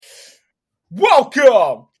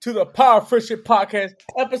Welcome to the Power Friendship Podcast,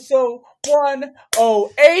 episode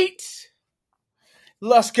 108.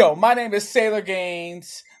 Let's go. My name is Sailor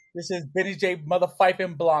Gaines. This is Benny J.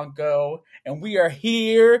 Motherfifing Blanco, and we are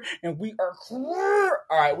here, and we are clear.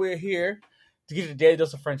 All right, we're here to get you a daily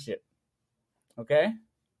dose of friendship. Okay?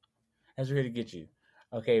 As we're here to get you.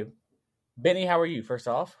 Okay, Benny, how are you, first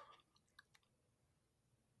off?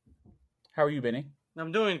 How are you, Benny?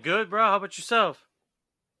 I'm doing good, bro. How about yourself?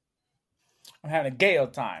 I'm having a gay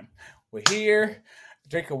old time. We're here,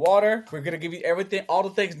 drinking water. We're going to give you everything, all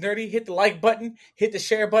the things nerdy. Hit the like button, hit the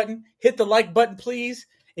share button, hit the like button, please.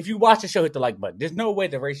 If you watch the show, hit the like button. There's no way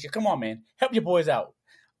to race you. Come on, man. Help your boys out.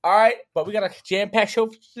 All right, but we got a jam-packed show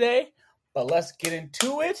for today, but let's get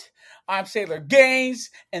into it. I'm Sailor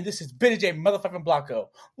Gaines, and this is Benny J. Motherfucking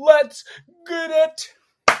Blanco. Let's get it.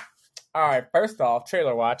 All right, first off,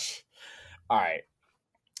 trailer watch. All right,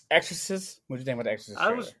 Exorcist. What do you think about the Exorcist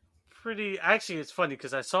trailer? I was pretty... Actually, it's funny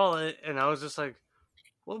because I saw it, and I was just like,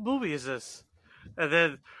 what movie is this? And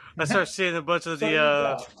then I started seeing a bunch of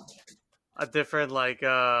the... a different, like,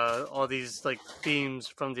 all these, like, themes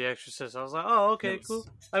from The Exorcist. I was like, oh, okay, cool.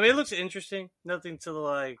 I mean, it looks interesting. Nothing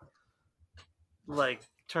to, like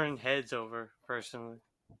turn heads over, personally.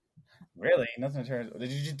 Really? Nothing to turn... Did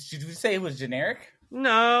you say it was generic?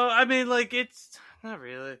 No, I mean, like, it's... Not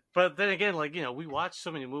really. But then again, like, you know, we watch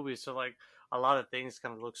so many movies, so, like, a lot of things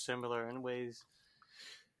kind of look similar in ways.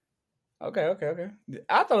 Okay.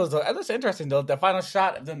 I thought it was interesting, though. The final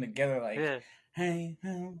shot of them together, like... Yeah. Hey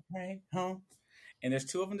home, and there's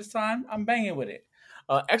two of them this time. I'm banging with it.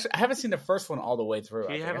 Actually, I haven't seen the first one all the way through.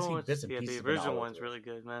 I've seen bits and pieces. The original one's really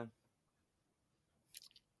good, man.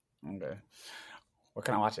 Okay, where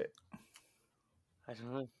can I watch it? I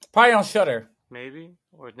don't know. Probably on Shudder, maybe,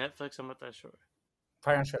 or Netflix. I'm not that sure.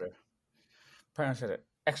 Probably on Shudder.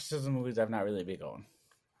 Exorcism movies I've not really big on.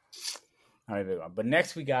 But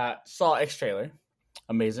next we got Saw X trailer.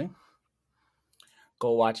 Amazing.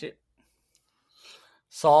 Go watch it.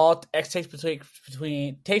 Saw X takes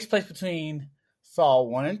place between Saw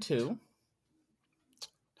 1 and 2.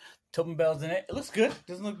 Tobin Bell's in it. It looks good.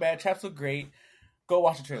 Doesn't look bad. Traps look great. Go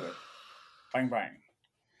watch the trailer. Bang.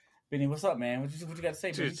 Benny, what's up, man? What you got to say,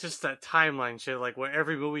 Dude, Benny? it's just that timeline shit, like where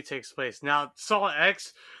every movie takes place. Now, Saw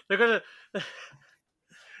X, they're gonna it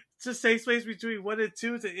just takes place between 1 and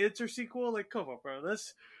 2. It's an inter-sequel. Like, come on, bro.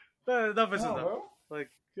 That's enough is enough. Bro. Like...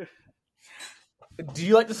 Do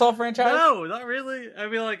you like the Saw franchise? No, not really. I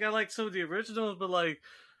mean, like, I like some of the originals, but, like,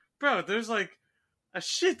 bro, there's, like, a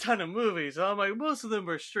shit ton of movies. And I'm like, most of them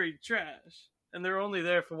are straight trash. And they're only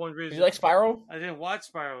there for one reason. Did you like Spiral? I didn't watch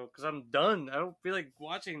Spiral, because I'm done. I don't feel like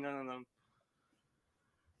watching none of them.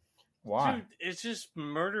 Why? Dude, it's just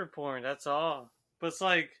murder porn, that's all. But it's,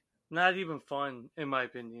 like, not even fun, in my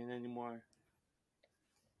opinion, anymore.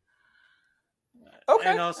 Okay.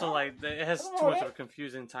 And also, like, it has too much of a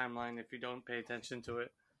confusing timeline if you don't pay attention to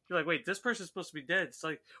it. You're like, wait, this person's supposed to be dead. It's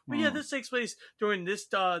like, well, yeah, this takes place during this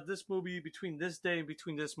movie, between this day and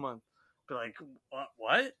between this month. But, like,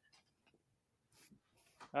 what?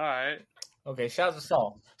 All right. Okay, shout out to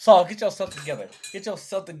Saul. Saul, get yourself together. Get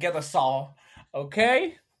yourself together, Saul.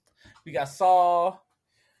 Okay? We got Saul.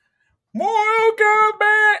 Mortal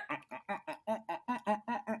Kombat!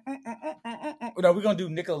 No, we're going to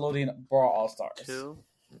do Nickelodeon Brawl All-Stars.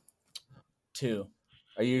 2.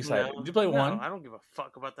 Are you excited? No, Did you play 1? I don't give a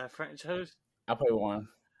fuck about that franchise. I played 1.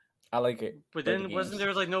 I like it. But then, wasn't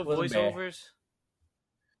there, like, no voiceovers?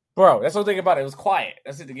 Bro, that's the thing about it. It was quiet.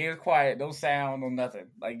 That's it. The game was quiet. No sound, no nothing.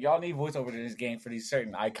 Like, y'all need voiceover in this game for these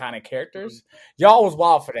certain iconic characters. Y'all was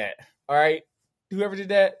wild for that. All right? Whoever did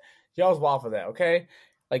that, y'all was wild for that, okay?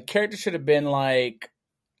 Like, characters should have been, like,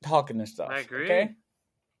 talking and stuff. I agree. Okay?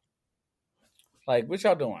 Like, what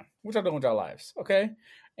y'all doing? What y'all doing with y'all lives? Okay?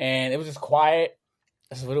 And it was just quiet.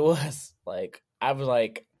 That's what it was. Like, I was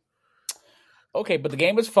like, okay, but the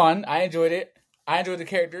game was fun. I enjoyed it. I enjoyed the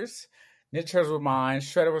characters. Ninja Turtles was mine.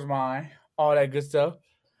 Shredder was mine. All that good stuff.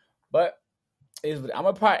 But I'm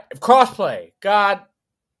going to probably... Crossplay. God.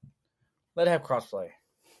 Let it have crossplay.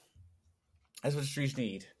 That's what the streets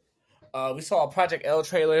need. We saw a Project L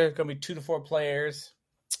trailer. Going to be 2 to 4 players.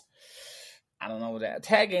 I don't know that.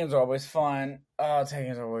 Tag games are always fun. Mortal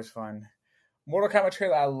Kombat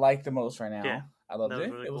trailer I like the most right now. Yeah, I loved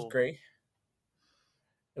it. Really it was cool. Great.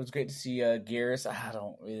 It was great to see Gears. I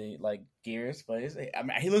don't really like Gears, but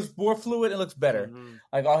he looks more fluid and looks better. Mm-hmm.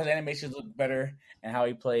 Like, all his animations look better and how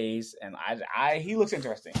he plays. And he looks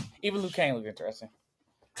interesting. Even Liu Kang looked interesting.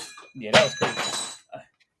 Yeah, that was crazy.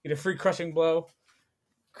 Get a free crushing blow.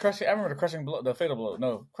 Crushing. I remember the crushing blow, the fatal blow.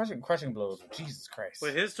 No, crushing blows. Jesus Christ.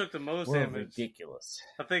 But his took the most Were damage. ridiculous.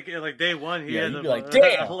 I think like day one he Yeah, had you'd the. be like,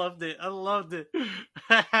 damn. I loved it. I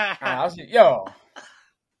was yo.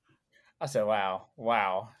 I said,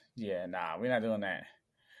 wow. Yeah, nah, we're not doing that.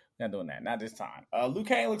 Not doing that. Not this time. Liu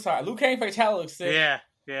Kang looks hard. Liu Kang fatality looks sick. Yeah.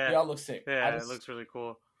 Y'all look sick. Yeah, it looks really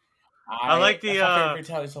cool. I like the that's my favorite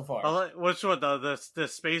fatality so far. I like which one the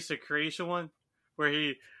space of creation one where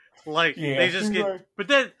he like they just get. Right. But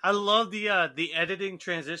then I love the editing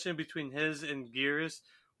transition between his and Gears,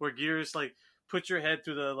 where Gears like put your head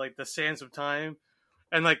through the sands of time,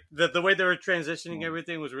 and like the way they were transitioning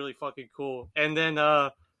everything was really fucking cool. And then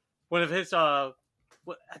one of his I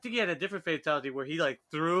think he had a different fatality where he like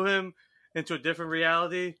threw him into a different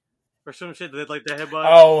reality or some shit like the headbutt.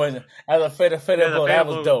 Oh, and the fatal blow. That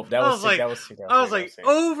was dope. That was sick. I was like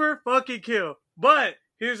over fucking kill. But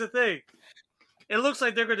here's the thing: it looks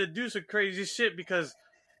like they're gonna do some crazy shit because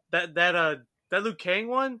that Liu Kang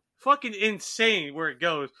one fucking insane where it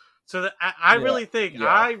goes. So that I really think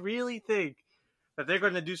that they're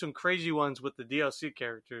gonna do some crazy ones with the DLC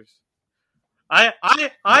characters. I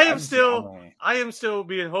am still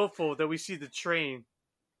being hopeful that we see the train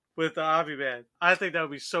with the Avi Man. I think that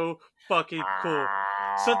would be so fucking cool.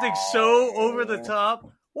 Something so over the top.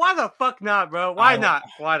 Why the fuck not, bro? Why not?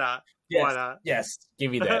 Yes, Why not? Yes,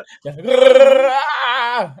 give me that.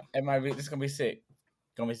 It might be. This is gonna be sick.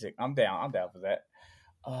 I'm down for that.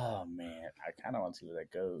 Oh man, I kind of want to see where that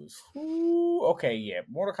goes. Ooh, okay, yeah.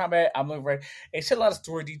 Mortal Kombat. I'm looking for. It's a lot of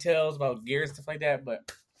story details about gear and stuff like that, but.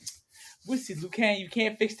 We see Liu Kang. You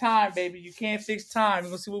can't fix time, baby. You can't fix time.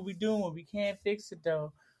 We're gonna see what we're doing. We can't fix it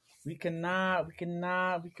though. We cannot.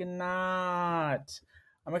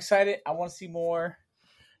 I'm excited. I want to see more.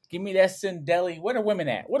 Give me that Cindelli. Where the women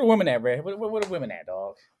at? Where the women at, Red? Where the women at,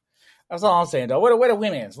 dog? That's all I'm saying, dog. Where the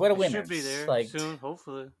women's? Where the women's? Should be there soon,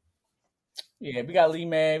 hopefully. Yeah, we got Lee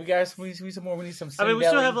Man. We need some more. We need some. Cindelli. I mean, we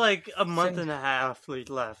still have like a month and a half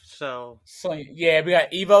left. So yeah, we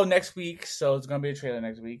got Evo next week. So it's gonna be a trailer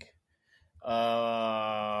next week.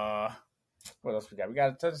 What else we got? We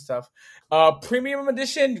got a ton of stuff. Premium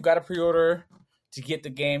edition, you got to pre-order to get the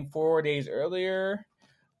game 4 days earlier.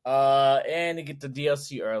 And to get the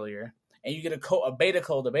DLC earlier. And you get a beta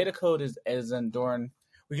code. The beta code is during.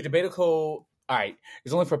 We get the beta code. All right,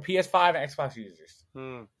 it's only for PS5 and Xbox users.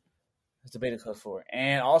 That's the beta code for it.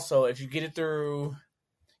 And also, if you get it through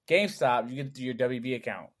GameStop, you get it through your WB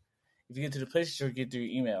account. If you get to the PlayStation, you get through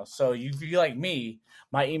your email. So if you're like me,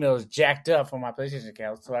 my email is jacked up on my PlayStation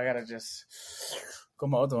account, so I gotta just go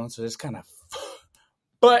my other one. So it's kind of,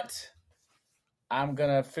 but I'm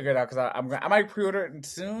gonna figure it out because I might pre-order it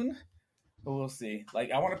soon, but we'll see.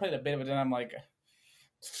 Like I want to play the beta, but then I'm like,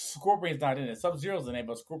 Scorpion's not in it. Sub-Zero's in it,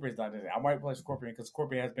 but Scorpion's not in it. I might play Scorpion because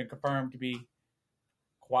Scorpion has been confirmed to be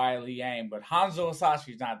quietly Yang, but Hanzo and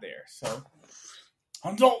Sashi's not there. So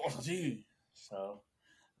So.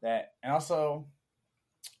 That and also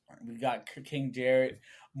we got King Jared.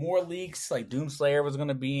 More leaks like Doomslayer was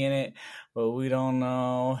gonna be in it, but we don't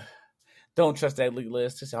know. Don't trust that leak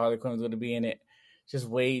list. Just Harley Quinn was gonna be in it. Just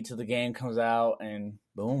wait till the game comes out and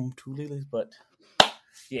boom, 2 leak lists. But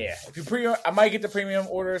yeah, if you I might get the premium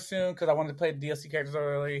order soon because I wanted to play the DLC characters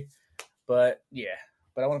early. But yeah,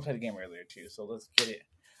 but I want to play the game earlier too. So let's get it.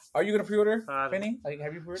 Are you gonna pre-order, Benny? Like,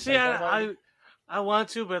 have you pre-ordered? Yeah, I want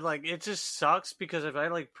to, but like it just sucks because if I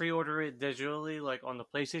like pre-order it digitally, like on the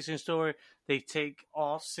PlayStation Store, they take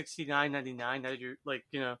off $69.99. That you're like,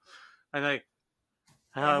 and like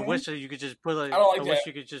I wish that you could just put like I wish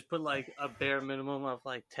you could just put like a bare minimum of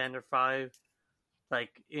like 10 or 5,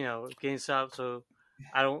 like GameStop, so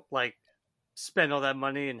I don't like spend all that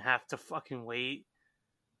money and have to fucking wait.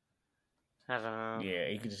 I don't know. Yeah,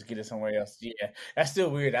 you could just get it somewhere else. Yeah, that's still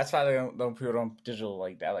weird. That's why they don't pre-order on digital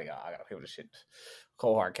like that. Like, I gotta pay for this shit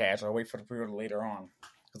cold hard cash or wait for the pre-order later on.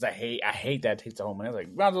 Because I hate that it takes the whole money. I was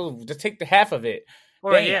like, might as well just take the half of it.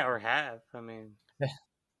 Or half. I mean,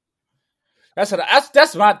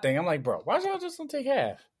 that's my thing. I'm like, bro, why y'all just don't take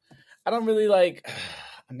half? I don't really like.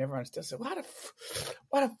 I never understood. So why the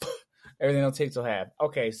everything don't take till half?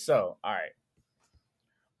 Okay, so all right.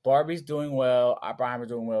 Barbie's doing well. Oppenheimer's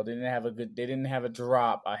doing well. They didn't have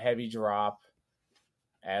a heavy drop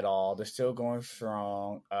at all. They're still going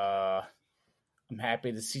strong. I'm happy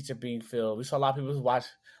the seats are being filled. We saw a lot of people watch.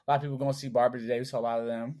 A lot of people going to see Barbie today. We saw a lot of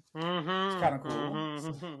them. It's kind of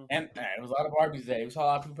cool. And it was a lot of Barbies today. We saw a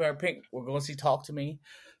lot of people wearing pink. We're going to see Talk to Me.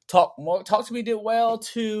 Talk to Me did well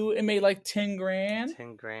too. It made like $10,000.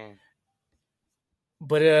 $10,000.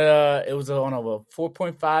 But it was on a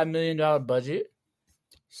 $4.5 million budget.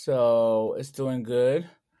 So it's doing good.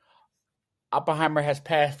 Oppenheimer has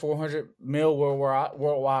passed 400 mil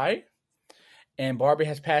worldwide, and Barbie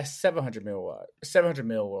has passed 700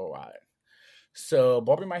 mil worldwide. So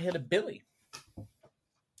Barbie might hit a Billy.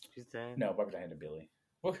 No, Barbie not hit a Billy.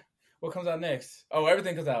 What comes out next? Oh,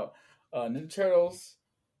 everything comes out. Ninja Turtles.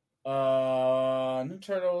 Ninja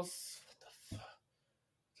Turtles. What the fuck?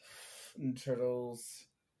 Ninja Turtles.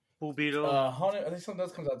 Blue Beetle. I think something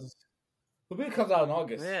else comes out. Blue Beetle comes out in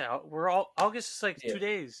August. Yeah, we're all August is like 2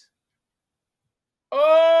 days.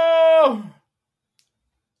 Oh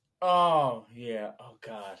yeah. Oh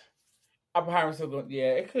god. Oppenheimer's still going.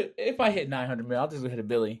 Yeah, it could. If I hit 900 mil, I'll just hit a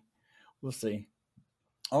Billy. We'll see.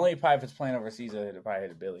 Only probably if it's playing overseas, I'll probably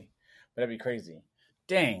hit a Billy. But that'd be crazy.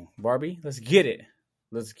 Dang, Barbie, let's get it.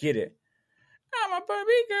 I'm a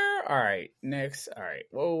Barbie girl. All right, next. All right.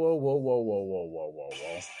 Whoa.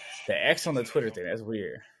 The X on the Twitter thing. That's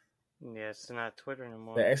weird. Yeah, it's not Twitter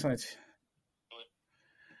anymore. The X on it.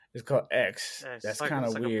 It's called X. That's kind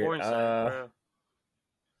of weird. A porn site, bro.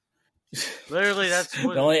 Literally, that's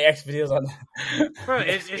what the only X videos on. Bro,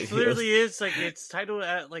 it literally is like it's titled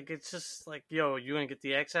at like it's just like yo, you want to get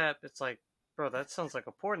the X app? It's like, bro, that sounds like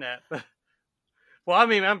a porn app. Twitter.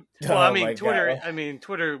 God. I mean,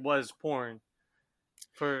 Twitter was porn.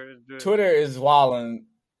 Twitter is wilding.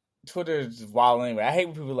 Twitter is wilding anyway. I hate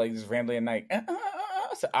when people like just rambling at night.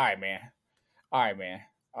 So, all right, man.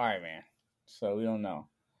 So we don't know.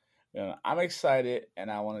 I'm excited,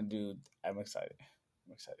 and I'm excited.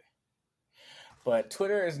 But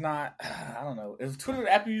Twitter is not. I don't know. Is Twitter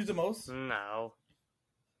the app you use the most? No,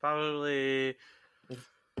 probably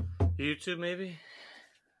YouTube, maybe.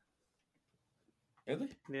 Really?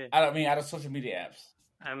 Yeah. I don't mean out of social media apps.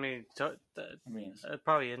 I mean,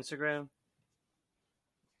 probably Instagram.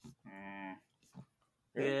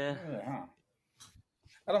 Really? Yeah. Huh?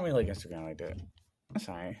 I don't really like Instagram like that. That's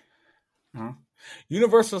alright. Huh?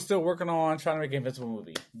 Universal's still working on trying to make an Invincible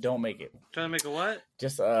movie. Don't make it. Trying to make a what?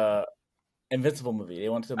 Just Invincible movie. They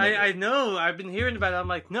want to make I know. I've been hearing about it. I'm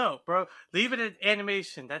like, no, bro. Leave it at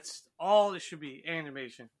animation. That's all it should be.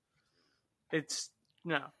 Animation. It's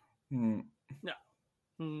no. No.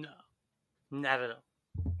 Not at all.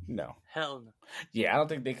 No. Hell no. Yeah, I don't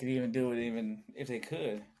think they could even do it even if they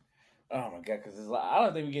could. Oh my god, because I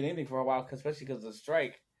don't think we get anything for a while, especially because of the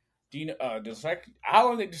strike. Do you know the strike? How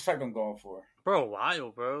long do you think the strike gonna go on for? Bro, a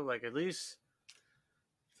while, bro. Like at least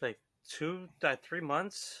like 3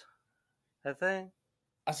 months, I think.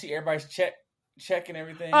 I see everybody's check and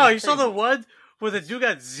everything. Oh, you saw the one where the dude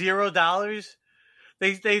got $0?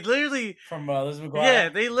 They literally from Liz McGuire. Yeah,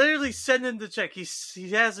 they literally send him the check. He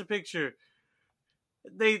has a picture.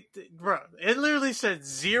 Bro, it literally said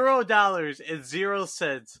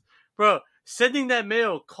 $0.00. Bro, sending that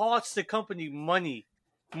mail costs the company money,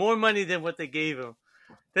 more money than what they gave him.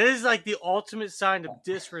 That is like the ultimate sign of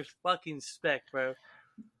disrespect, bro.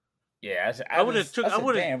 Yeah, I would have took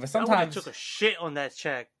a shit on that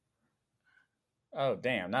check. Oh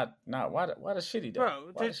damn! Not why the shitty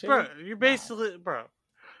though? Bro, you're basically bro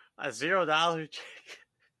a $0 check.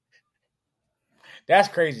 That's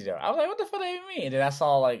crazy though. I was like, what the fuck do you mean? And then I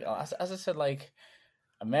saw like as I said, like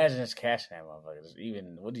imagine just cashing that motherfucker.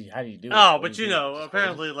 Even how do you do it? Oh, but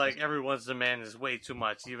apparently crazy. Like everyone's demand is way too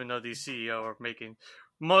much. Even though these CEO are making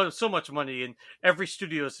so much money, and every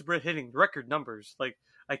studio is hitting record numbers. Like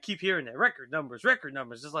I keep hearing that record numbers.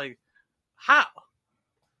 It's like how?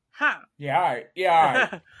 Yeah, all right.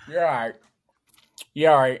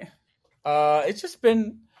 You're all right. It's just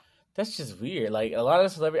been. That's just weird. Like a lot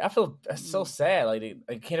of celebrities, I feel that's so sad. Like they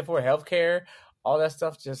can't afford healthcare, all that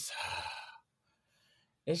stuff. Just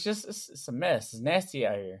it's a mess. It's nasty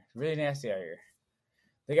out here. Really nasty out here.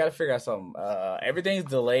 They got to figure out something. Everything's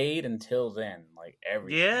delayed until then. Like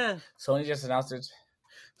everything. Yeah. Sony just announced it.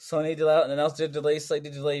 Sony announced their delay slate.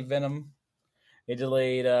 They delayed Venom. They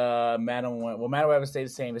delayed Madam Web. Well, Madam Web stayed the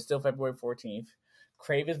same. It's still February 14th.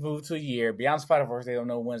 Craven's moved to a year. Beyond Spider-Verse, they don't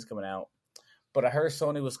know when it's coming out. But I heard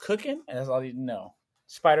Sony was cooking, and that's all you need to know.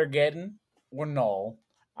 Spider-Geddon or Null.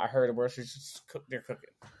 I heard where they're cooking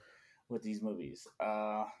with these movies.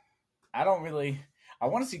 I don't really. I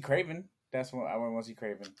want to see Craven. That's what I want to see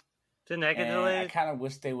Craven. Didn't that get delayed? I kind of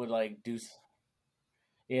wish they would like do.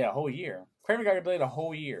 Yeah, a whole year. Craven got delayed a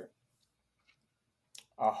whole year.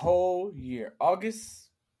 August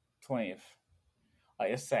 20th.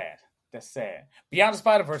 Like it's sad. That's sad. Beyond the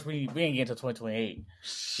Spider-Verse, we ain't getting until 2028.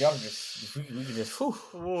 Y'all just we can just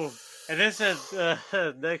whew. And it said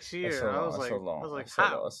next year. So I was like,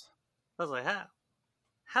 how? I was like, how?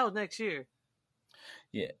 How next year?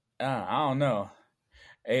 Yeah, I don't know.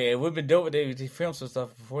 Hey, it would have been dope if they filmed some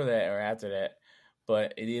stuff before that or after that.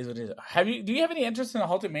 But it is what it is. Do you have any interest in a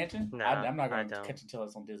Haunted Mansion? Nah, I'm not I going to don't. catch it until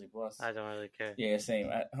it's on Disney Plus. I don't really care. Yeah, same.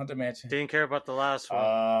 Haunted Mansion. Didn't care about the last one.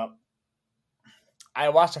 I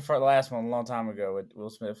watched the last one a long time ago with Will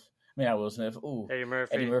Smith. I mean, not Will Smith. Ooh, Eddie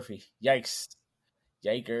Murphy. Eddie Murphy. Yikes.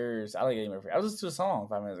 Yikers. I like Eddie Murphy. I listened to a song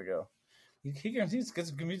 5 minutes ago. He gets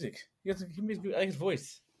some good music. He makes good, I like his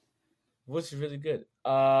voice. Voice is really good.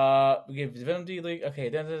 We gave Venom D League. Okay,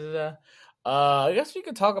 I guess we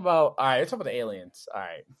could talk about. All right, let's talk about the aliens. All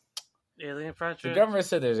right, Alien Project. the government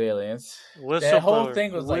said there's aliens. Whistleblowers. That whole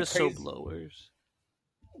thing was like crazy. Whistleblowers.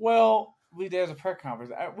 Well, there's a press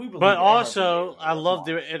conference. We believe but also, I love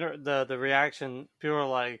the reaction. People are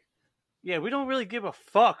like, "Yeah, we don't really give a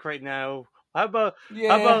fuck right now. How about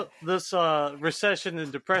this recession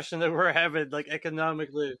and depression that we're having, like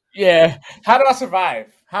economically?" Yeah. How do I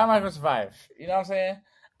survive? How am I going to survive? You know what I'm saying?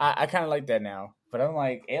 I kind of like that now. But I'm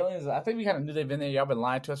like, aliens, I think we kind of knew they've been there. Y'all been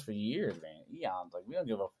lying to us for years, man. Eons. Like, we don't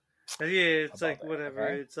give a Yeah, it's like, that, whatever.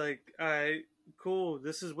 okay? It's like, all right, cool.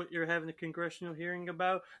 This is what you're having a congressional hearing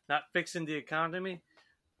about? Not fixing the economy?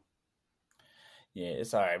 Yeah,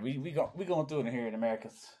 it's all right. We going through it here in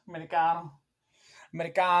Americans. Americano.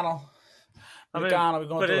 I mean, We're going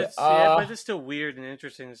but through it's it. but it's still weird and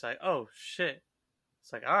interesting. It's like, oh shit.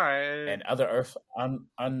 It's like, all right. And other Earth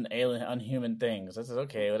unalien, unhuman things. This is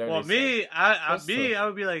okay. Whatever. Well, I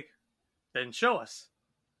would be like, then show us.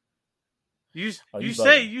 You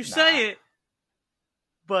say it,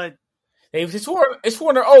 but it's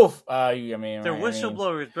sworn their oath. They're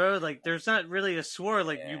whistleblowers, bro. Like, there's not really a swore.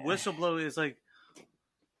 Like, you whistleblow is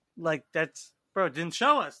like that's, bro. Didn't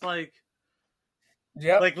show us. Like,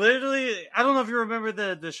 yeah. Like, literally, I don't know if you remember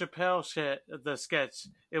the Chappelle sketch.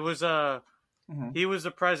 It was he was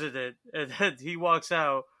the president, and then he walks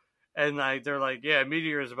out, and like they're like, yeah, a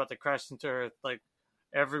meteor is about to crash into Earth. Like,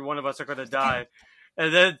 every one of us are gonna die.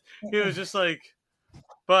 And then he was just like,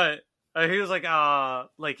 but he was like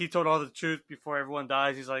he told all the truth before everyone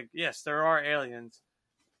dies. He's like, yes, there are aliens,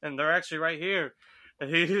 and they're actually right here. And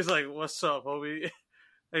he was like, what's up, homie?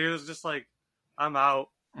 And he was just like, I'm out.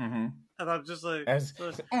 Mm-hmm. And I'm just like, I was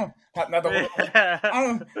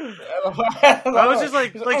just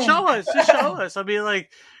like, show us, just show us. I mean,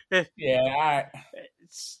 like, yeah, all right.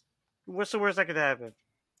 What's the worst that could happen?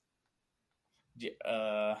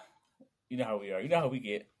 Yeah, you know how we are. You know how we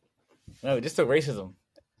get. No, just the racism,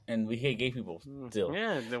 and we hate gay people still.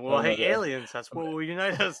 Yeah, we'll hate aliens. That's what will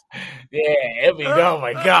unite us. Yeah, oh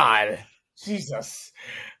my god, Jesus,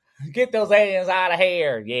 get those aliens out of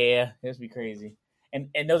here. Yeah, this be crazy. And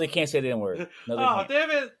no, they can't say the N word. No, oh, damn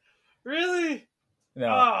it! Really?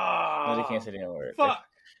 No, they can't say the N word. Fuck.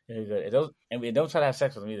 They're good. And don't try to have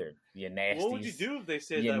sex with them either. You nasty. What would you do if they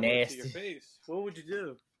said that word to your face? What would you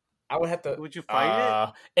do? I would have to. Would you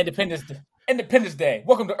fight it? Independence Day.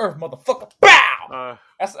 Welcome to Earth, motherfucker. Bow.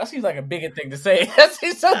 That seems like a bigot thing to say. That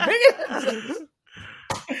seems so bigot.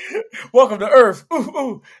 Welcome to Earth. Ooh,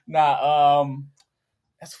 ooh. Nah.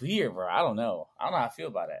 That's weird, bro. I don't know how I feel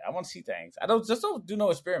about it. I want to see things. I don't do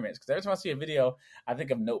no experiments, because every time I see a video, I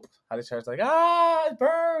think of Nope. How they start like, it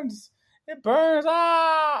burns. It burns.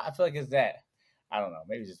 I feel like it's that. I don't know.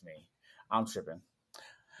 Maybe it's just me. I'm tripping.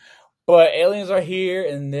 But aliens are here,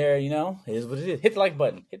 and they're, it is what it is. Hit the like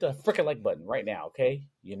button. Hit the freaking like button right now, okay?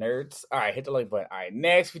 You nerds. All right, hit the like button. All right,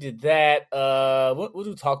 next we did that. What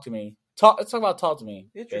do Talk to Me? Let's talk about Talk to Me.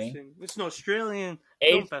 Interesting. Okay? It's an Australian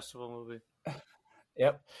film festival movie.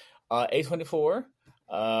 Yep. A24.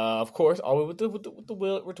 Of course, always with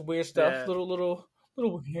the weird stuff. Yeah. Little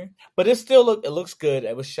here. But it looks good.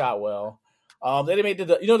 It was shot well. They made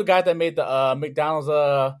the guy that made the McDonald's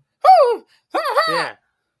yeah.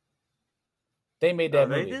 They made that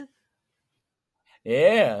movie. Did?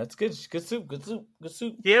 Yeah, it's good. Good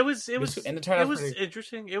soup. Yeah, it was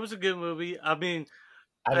interesting. It was a good movie. I mean,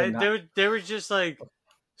 there were just like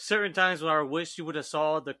certain times where I wish you would have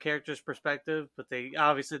saw the character's perspective, but they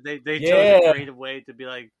obviously they chose a creative way to be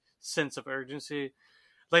like sense of urgency.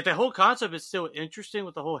 Like, the whole concept is still interesting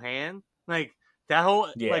with the whole hand. Like, that whole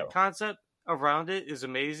like concept around it is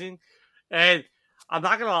amazing. And I'm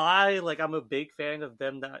not gonna lie, like, I'm a big fan of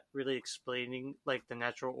them not really explaining like the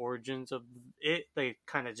natural origins of it. They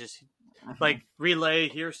kind of just like relay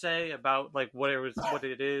hearsay about like what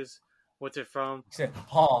it is, what's it from.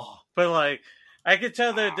 But like, I could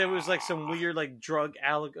tell that there was like some weird like drug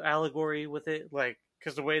allegory with it, like,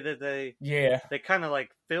 because the way that they kind of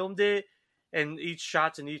like filmed it, and each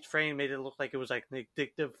shots in each frame made it look like it was like an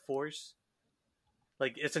addictive force.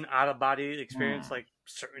 Like, it's an out of body experience, like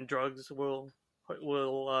certain drugs will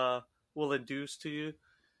induce to you.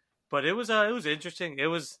 But it was interesting. It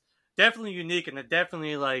was definitely unique, and it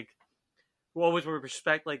definitely like who always would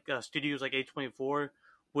respect like studios like A24,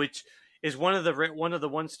 which is one of the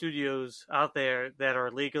one studios out there that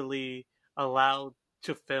are legally allowed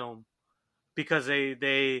to film because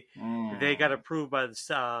they got Mm. approved by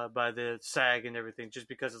the SAG and everything, just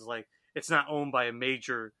because it's like it's not owned by a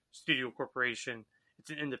major studio corporation; it's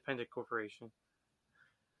an independent corporation.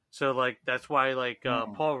 So like that's why like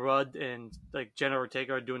Mm. Paul Rudd and like Jenna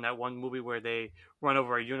Ortega are doing that one movie where they run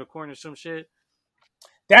over a unicorn or some shit.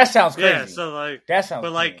 That sounds Yeah, crazy. so like, That sounds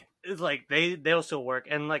but crazy. like it's like they'll still work,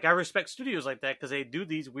 and like I respect studios like that because they do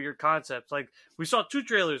these weird concepts. Like we saw 2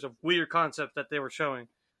 trailers of weird concepts that they were showing.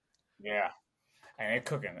 Yeah. And they're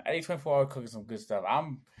cooking. A24 are cooking some good stuff.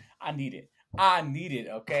 I need it. I need it,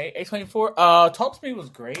 okay? A24, Talk to Me was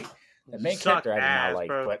great. The main Suck character I did not ass, like,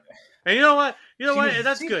 bro. but And you know what? You know she what? was And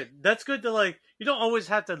that's she good. That's good to like. You don't always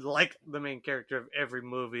have to like the main character of every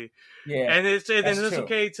movie, yeah, and that's it's true.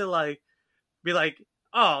 okay to like be like,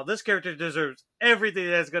 oh, this character deserves everything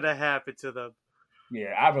that's gonna happen to them.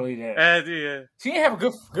 Yeah, I believe that. And yeah, She didn't have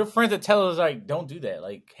a good friend to tell us like, don't do that.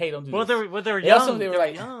 Like, hey, don't do this. well they were They also young. they were They were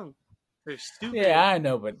like, young. They're yeah, stupid. I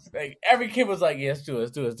know, but like every kid was like, yeah, let's do it,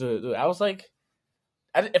 let's do it, let's do it, do it. I was like,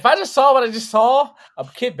 if I just saw what I just saw, a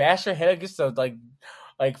kid bash her head against the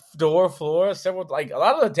like door floor, several like a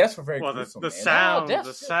lot of the deaths were very Well, gruesome, man. Not a lot of the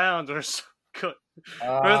deaths. sounds are so good.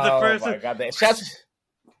 Whereas the Oh person, my god! That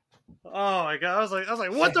oh my god, I was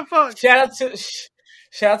like, what the fuck? shout out to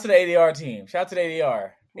shout out to the ADR team. Shout out to the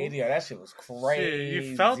ADR. ADR, that shit was Shit, crazy.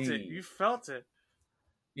 You felt it.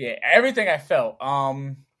 Yeah, everything I felt.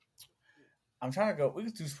 I'm trying to go. We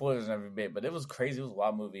could do spoilers and every bit, but it was crazy. It was a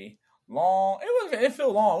wild movie. Long. It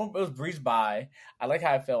felt long. It was breezed by. I like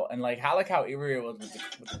how it felt, and like I like how eerie it was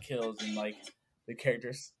with the kills and like the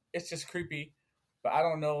characters. It's just creepy, but I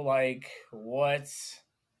don't know like what.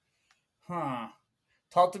 Huh.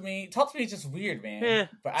 Talk to me. Talk to me is just weird, man. Yeah,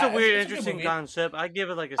 But it's a weird, it's a good interesting movie. concept. I give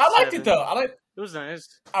it like a I liked it 7. though. I like. It was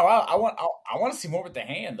nice. Oh, I want to see more with the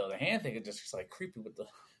hand though. The hand thing is just like creepy with the.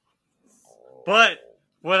 But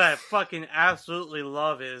what I fucking absolutely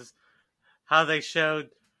love is how they showed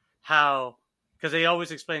how, because they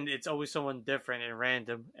always explained it's always someone different and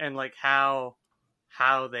random, and like how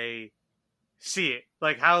they see it,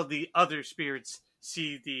 like how the other spirits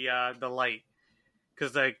see the light.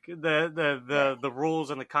 Because like Right. the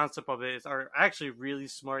rules and the concept of it are actually really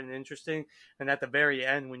smart and interesting. And at the very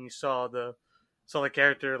end, when you saw the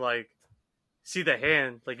character like see the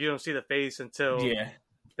hand, like you don't see the face until Yeah.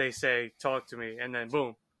 they say talk to me, and then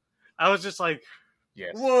boom. I was just like,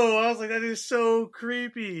 Yes. whoa! I was like, that is so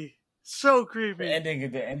creepy, so The creepy. ending.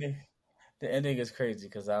 The ending is crazy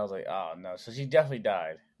because I was like, oh no. So she definitely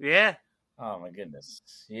died. Yeah, Oh my goodness.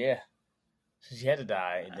 Yeah. So she had to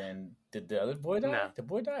die. And then did the other boy die? no, The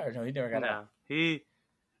boy die or no? He never got out. no.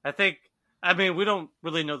 I think, I mean, we don't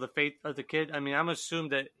really know the fate of the kid. I mean, I'm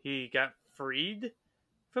assuming that he got freed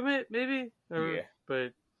from it, maybe, Yeah.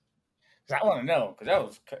 but Because I want to know. Because that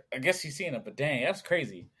was. I guess he's seeing it, but dang, that's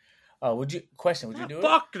crazy. Would you question? Would you do it?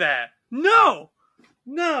 fuck that. No,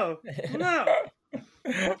 no, no.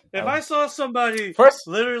 If I saw somebody First,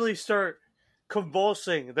 literally start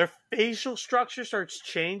convulsing, their facial structure starts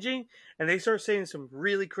changing, and they start saying some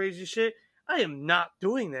really crazy shit, I am not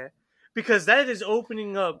doing that because that is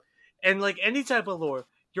opening up, and like any type of lore,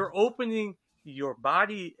 you're opening your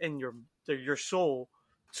body and your soul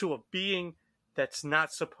to a being that's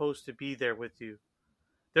not supposed to be there with you.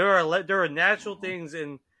 There are natural things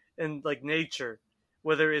in like nature,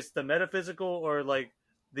 whether it's the metaphysical or like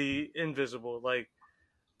the invisible, like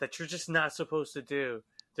that you're just not supposed to do.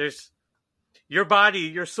 There's your body,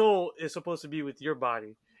 your soul is supposed to be with your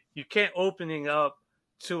body. You can't opening up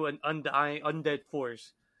to an undying, undead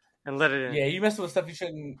force and let it in. yeah, you mess with stuff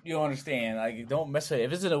you don't understand. Like, don't mess with it.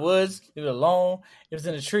 If it's in the woods, leave it alone. If it's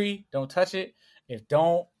in a tree, don't touch it. If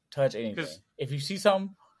don't touch anything. Because, If you see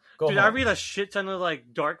something, go dude, I home. read a shit ton of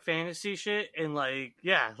like dark fantasy shit, and like,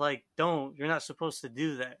 yeah, like, don't. You're not supposed to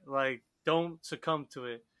do that. Like, don't succumb to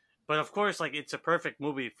it. But of course, like, it's a perfect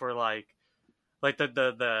movie for like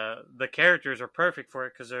the characters are perfect for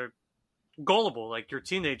it because they're gullible. Like you're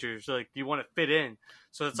teenagers, like you want to fit in.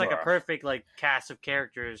 So it's like a Bruh. perfect like cast of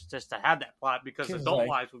characters just to have that plot because Kids adult like,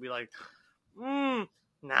 lives would be like, nah.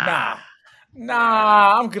 nah.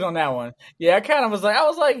 Nah, I'm good on that one. Yeah, I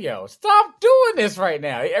was like, yo, stop doing this right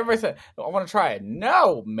now. Everybody said, I want to try it.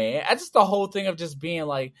 No, man. I just the whole thing of just being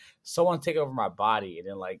like, someone taking over my body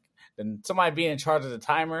and then somebody being in charge of the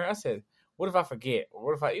timer. I said, what if I forget? Or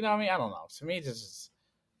what if you know what I mean? I don't know. To me, this is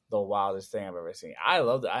the wildest thing I've ever seen. I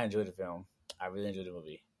loved it. I enjoyed the film. I really enjoyed the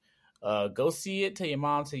movie. Go see it. Tell your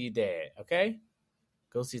mom, tell your dad. Okay,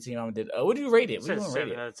 go see it. Tell your mom and dad. What do you rate I it? What do said you want to rate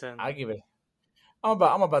 7 it? out of 10. I give it.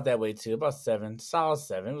 I'm about that way too. About 7, solid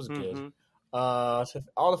 7. It was good. Mm-hmm. So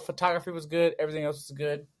all the photography was good. Everything else was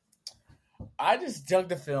good. I just dug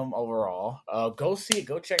the film overall. Go see it.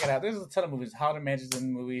 Go check it out. There's a ton of movies. How to Manage in the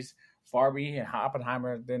movies. Barbie and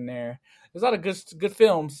Oppenheimer in there. There's a lot of good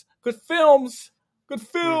films. Good films. Good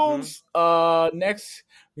films. Next,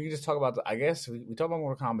 we can just talk about. I guess we talked about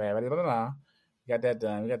Mortal Kombat. Blah, blah, blah. We got that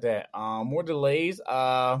done. We got that. More delays.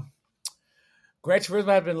 Gran Turismo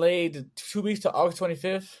has been laid 2 weeks to August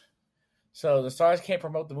 25th. So the stars can't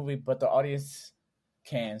promote the movie, but the audience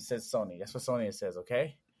can, says Sony. That's what Sony says,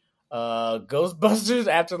 okay? Ghostbusters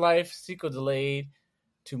Afterlife sequel delayed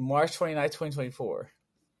to March 29th, 2024.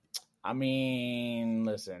 I mean,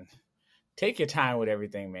 listen, take your time with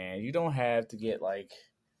everything, man. You don't have to get like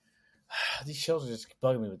these shows are just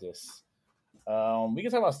bugging me with this. We can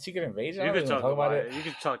talk about Secret Invasion. You can talk about it. You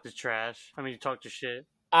can talk to trash. I mean, you talk to shit.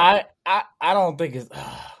 I don't think it's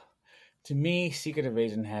to me. Secret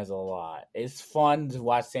Invasion has a lot. It's fun to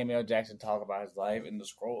watch Samuel Jackson talk about his life in the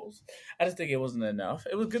scrolls. I just think it wasn't enough.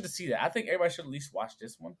 It was good to see that. I think everybody should at least watch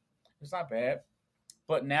this one. It's not bad.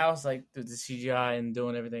 But now it's like the CGI and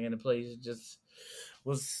doing everything in the place. It just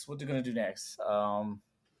was what they're gonna do next.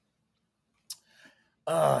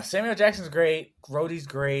 Samuel Jackson's great. Rhodey's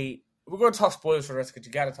great. We're gonna talk spoilers for the rest because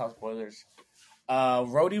you gotta talk spoilers.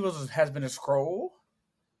 Rhodey has been a scroll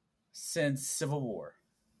since Civil War.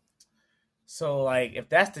 So like if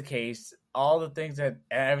that's the case, all the things that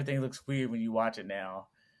everything looks weird when you watch it now.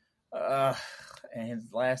 And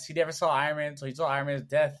he never saw Iron Man, so he saw Iron Man's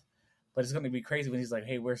death. But it's going to be crazy when he's like,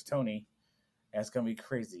 hey, where's Tony? That's going to be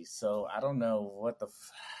crazy. So I don't know what the...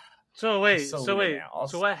 So wait. Also,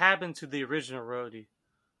 so what happened to the original Rhodey?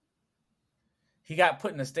 He got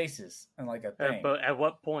put in a stasis and like a thing. But at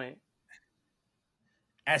what point?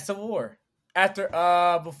 At Civil War. After,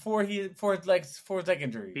 for his leg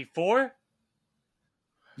injury. Before?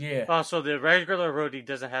 Yeah. Oh, so the regular Rhodey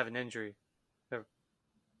doesn't have an injury.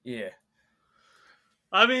 Yeah.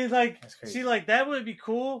 I mean, like, see, like, that would be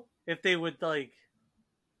cool if they would, like,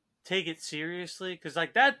 take it seriously. Because,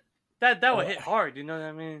 like, that would hit hard, you know what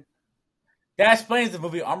I mean? That explains the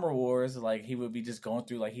movie Armor Wars. Like, he would be just going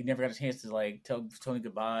through, like, he never got a chance to, like, tell Tony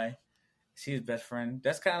goodbye. See his best friend.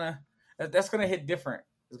 That's going to hit different.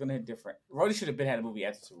 It's going to hit different. Rhodey should have had a movie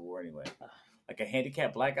after Civil War anyway. Like a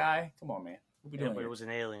handicapped black guy. Come on, man. What we doing but it was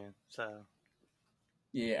an alien, so.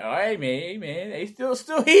 Yeah, all right, man. It's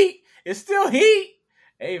still heat. It's still heat.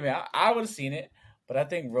 Hey, man, I would have seen it. But I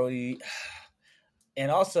think Rhodey... And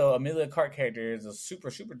also, Amelia Clark character is a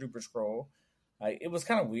super, super duper scroll. Like, it was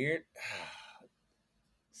kind of weird.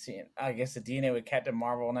 Seeing, I guess, the DNA with Captain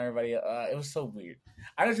Marvel and everybody. It was so weird.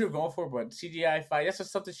 I know what you were going for, but CGI fight, that's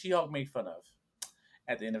just something She-Hulk made fun of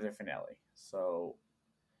at the end of their finale. So,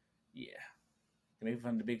 yeah. They made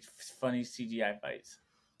fun of the big, funny CGI fights.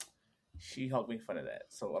 She-Hulk made fun of that.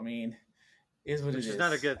 So, I mean, is what it is. Which is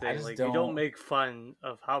not a good thing. Like, you don't make fun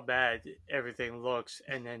of how bad everything looks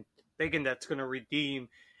and then thinking that's going to redeem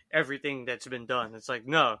everything that's been done. It's like,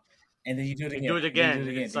 no. And then you do it again. You do it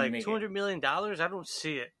again. It's like $200 million? I don't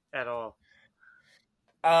see it at all.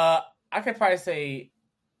 I could probably say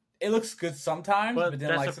it looks good sometimes, but then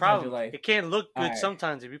that's like the problem. Like, it can't look good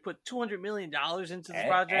sometimes if you put $200 million into the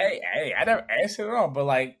project. Hey, I never asked it wrong, but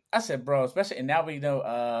like I said, bro, especially and now we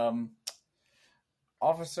know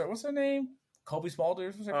Officer, what's her name? Kobe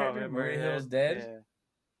Smulders, what's her character? Maria Hill's dead.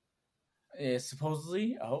 Yeah,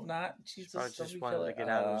 supposedly. I hope not. She's just wanted to get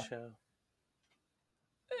out of the show.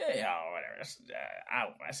 Yeah, whatever.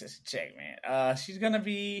 That's just a check, man. She's gonna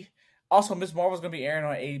be also Miss Marvel's gonna be airing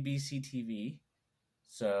on ABC TV,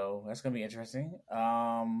 so that's gonna be interesting.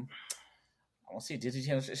 I want to see Disney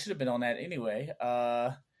Channel. It should have been on that anyway.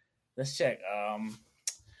 Let's check.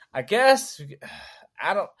 I guess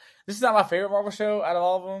I don't. This is not my favorite Marvel show out of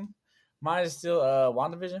all of them. Mine is still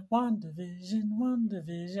WandaVision.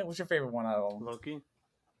 WandaVision. What's your favorite one out of all of them? Loki.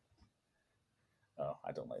 Oh,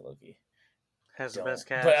 I don't like Loki. Has the best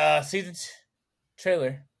cast. But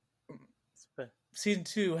trailer. Season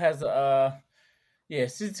 2 has the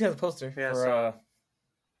season 2 has a poster for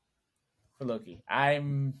Loki. I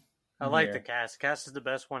like the cast. The cast is the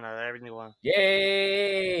best one out of everyone.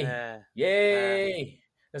 Yay! Yay!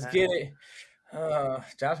 Let's get it.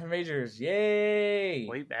 Jonathan Majors. Yay!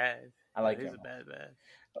 Way bad. I like him. He's a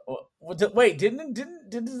bad. Wait, didn't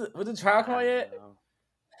the trial come out yet?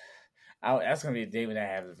 That's gonna be a day when that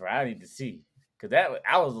happens, bro. I need to see. Because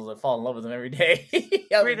I was falling in love with him every day.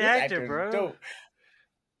 Great actor, bro. Dope.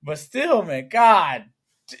 But still, man, God,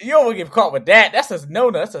 you don't want to get caught with that. That's a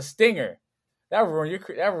no. That's a stinger. That ruin your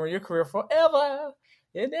career forever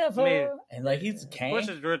and ever. And like he's Kang. Of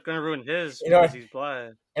course, it's gonna ruin his because he's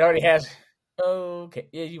black. It already has. Okay,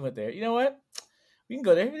 yeah, you went there. You know what? We can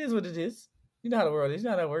go there. It is what it is. You know how the world is. You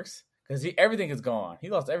know how that works. Because everything is gone. He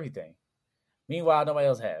lost everything. Meanwhile, nobody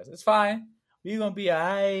else has. It's fine. We're gonna be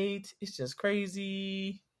alright. It's just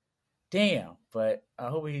crazy. Damn. But I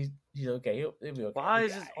hope he's okay. He'll be okay. Why He'll be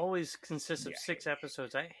does it alright. always consist He'll be of alright. 6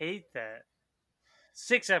 episodes? I hate that.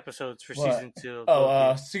 6 episodes for What? season 2 of Oh,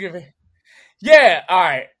 Loki. Secret. Yeah. All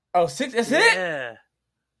right. Oh, six. That's it. Yeah,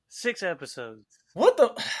 6 episodes. What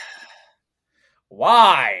the?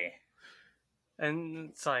 Why? And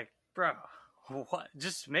it's like, bro, what?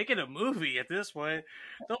 Just make it a movie at this point.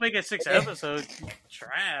 Don't make it 6 episodes.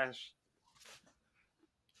 Trash.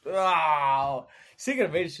 Oh, Secret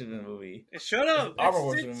Invasion should have been a movie. Shut up. Armor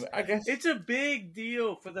Wars should have been. I guess It's a big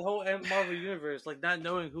deal for the whole Marvel universe, like not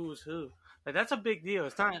knowing who was who. Like that's a big deal.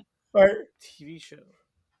 It's not a right. TV show.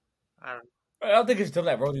 I don't. I don't think it's still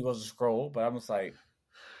that Rhodey was a scroll, but I'm just like,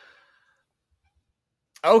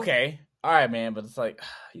 okay, all right, man. But it's like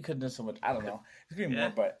you could have done so much. I don't know. There's gonna be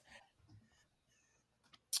more, but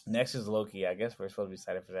next is Loki. I guess we're supposed to be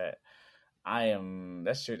excited for that. I am.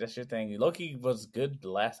 That's your thing. Loki was good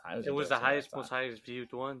the last time. It was the most highest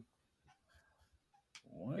viewed one.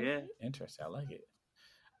 What? Yeah, interesting. I like it.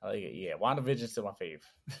 Yeah, WandaVision's still my fave.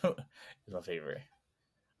 It's my favorite.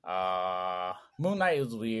 Moon Knight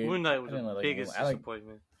was weird. Moon Knight was the biggest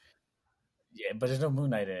disappointment. Yeah, but there's no Moon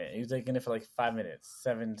Knight in it. He was like in it for like 5 minutes,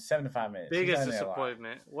 7 to 5 minutes. Biggest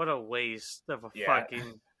disappointment. What a waste of a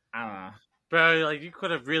fucking. I don't know, bro. Like you could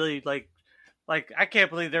have really like I can't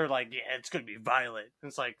believe they're like, yeah, it's gonna be violent. And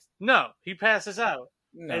it's like, no, he passes out,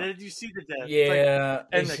 and then you see the death. Yeah, like,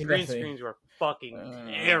 and the green screens were fucking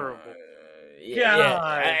terrible.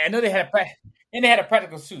 Yeah, I know they had a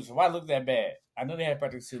practical suit, so why look that bad? I know they had a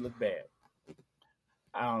practical suit look bad.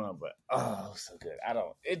 I don't know, but so good.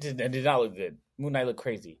 It did not look good. Moon Knight looked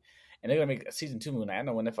crazy, and they're gonna make a season 2 Moon Knight. I don't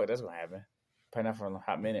know when the fuck that's gonna happen. Probably not for a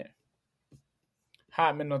hot minute.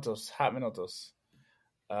 Hot minutos.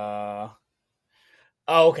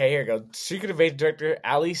 Okay, here we go. Secret Invasion director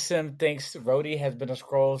Ali Sim thinks Rhodey has been a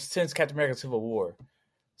Skrull since Captain America: Civil War.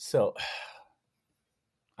 So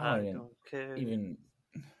I don't care. If you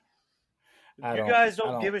guys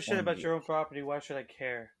don't give a shit about your own property, why should I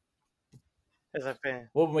care? As a fan,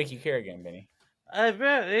 what would make you care again, Benny?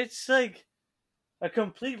 It's like a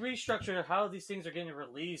complete restructure of how these things are getting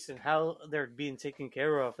released and how they're being taken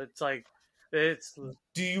care of. It's like Do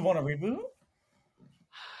you want a reboot?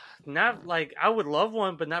 Not like I would love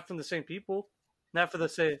one, but not from the same people. Not for the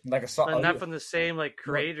same not from the same like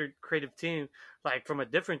creative team, like from a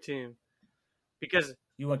different team. Because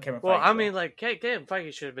you want Kevin Feige? Well, I mean, like Kevin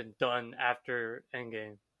Feige should have been done after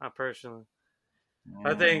Endgame. Personally,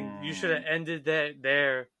 I think you should have ended that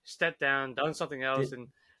there, stepped down, done something else, and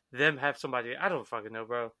them have somebody. I don't fucking know,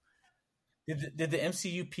 bro. Did the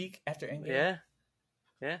MCU peak after Endgame?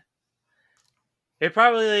 Yeah. It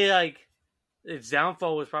probably like its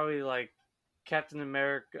downfall was probably like Captain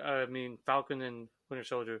America. Falcon and Winter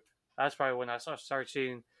Soldier. That's probably when I started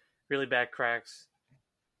seeing really bad cracks.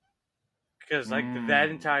 Because like that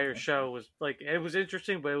entire show was like it was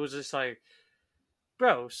interesting, but it was just like,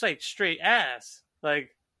 bro, it's like straight ass.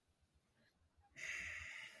 Like,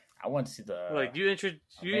 I want to see the like you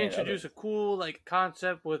introduce a cool like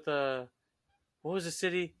concept with what was the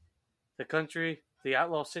city, the country, the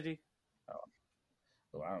outlaw city.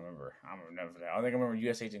 Oh, I don't remember. I don't remember that. I think I remember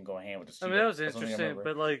US Agent going hand with the studio. That was interesting,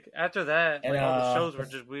 but like after that, and, like all the shows were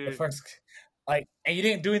just weird. The first, and you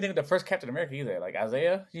didn't do anything with the first Captain America either. Like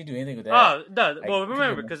Isaiah, you didn't do anything with that. Oh no! Like, well,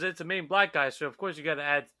 remember because it's a main black guy, so of course you got to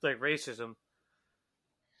add like racism.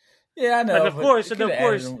 Yeah, I know. And of course, the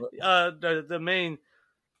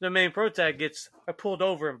main protag gets pulled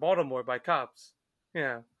over in Baltimore by cops.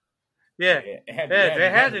 Yeah. They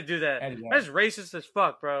had to do that. That's racist as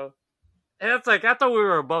fuck, bro. And that's like I thought we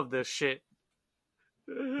were above this shit.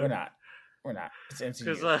 We're not. It's MCU.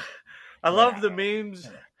 Because I love the memes.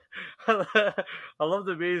 I love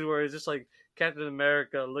the memes where it's just like Captain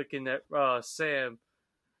America looking at Sam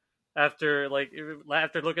after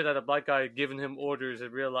looking at a black guy giving him orders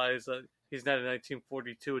and realize that he's not in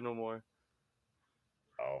 1942 no more.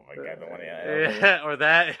 Oh my god, the one or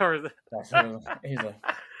that he's like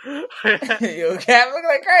you can't look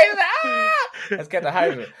like crazy. That's got the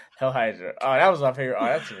Hydra. Hell Hydra. Oh, that was my favorite. Oh,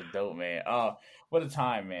 that's even dope, man. Oh, what a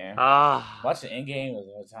time, man. Watching Endgame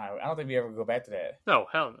was a time. I don't think we ever go back to that. No,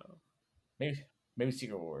 hell no. Maybe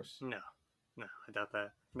Secret Wars. No, I doubt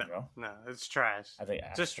that. No, it's trash. I think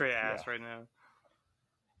it's just straight ass right now.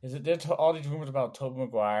 Is it? There's all these rumors about Tobey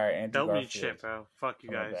Maguire and don't need shit, bro. Fuck you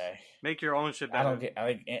guys. Make your own shit better. I don't get.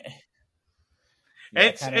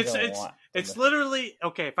 It's literally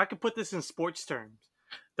okay. If I could put this in sports terms,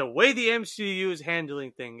 the way the MCU is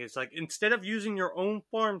handling things is like instead of using your own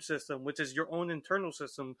farm system, which is your own internal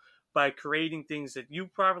system, by creating things that you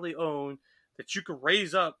properly own that you could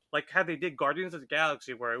raise up, like how they did Guardians of the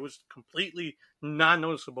Galaxy, where it was completely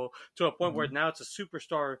non-noticeable to a point where now it's a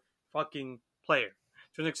superstar fucking player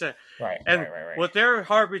to an extent. Right. And what they're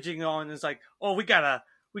harboring on is like, oh, we gotta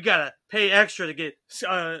pay extra to get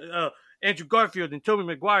Andrew Garfield and Tobey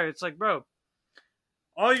Maguire. It's like, bro,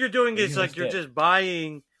 all you're doing is like you're just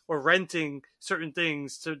buying or renting certain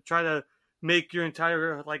things to try to make your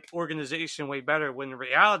entire like organization way better. When in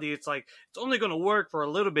reality, it's like it's only going to work for a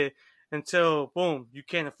little bit until boom, you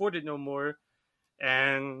can't afford it no more,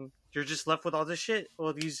 and you're just left with all this shit,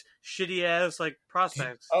 all these shitty ass like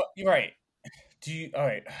prospects. Oh, you're right. All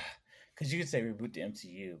right? Because you could say reboot the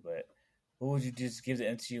MCU, but what would you just give the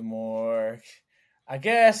MCU more? I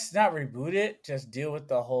guess not reboot it, just deal with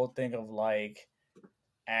the whole thing of like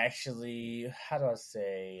actually, how do I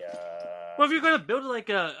say? Well, if you're gonna build like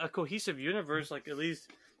a cohesive universe, like at least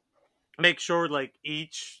make sure like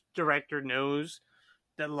each director knows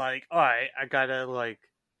that like, all right, I gotta like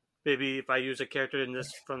maybe if I use a character in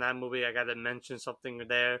this from that movie, I gotta mention something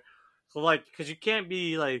there. So like, because you can't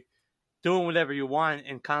be like doing whatever you want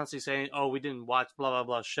and constantly saying, "Oh, we didn't watch blah blah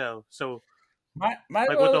blah show." So, like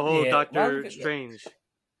with the whole Doctor Strange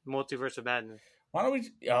Multiverse of Madness. Why don't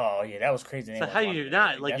we? Oh yeah, that was crazy. So how you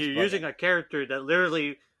not like you're using a character that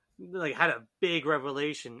literally like had a big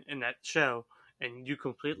revelation in that show, and you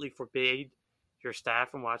completely forbade your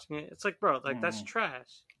staff from watching it? It's like, bro, like that's trash.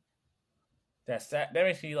 That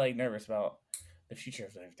makes me like nervous about the future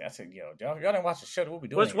of things. That's it, y'all didn't watch the show. What we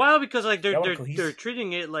doing? Well, it's wild because like they're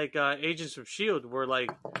treating it like Agents of S.H.I.E.L.D., where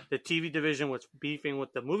like the TV division was beefing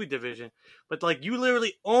with the movie division, but like you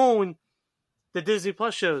literally own the Disney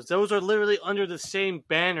Plus shows. Those are literally under the same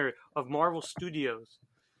banner of Marvel Studios,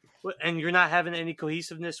 and you're not having any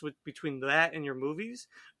cohesiveness between that and your movies.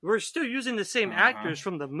 We're still using the same actors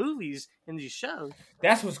from the movies in these shows.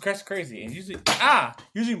 That's what's crazy. And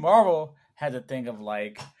usually Marvel has a thing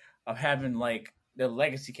of having like the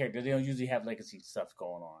legacy characters. They don't usually have legacy stuff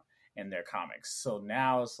going on in their comics. So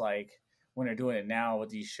now it's like when they're doing it now with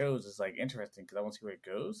these shows, it's like interesting because I want to see where it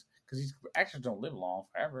goes. Because these actors don't live long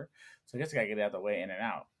forever, so I guess I gotta get it out of the way in and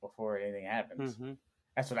out before anything happens. Mm-hmm.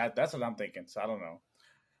 That's what I'm thinking. So I don't know,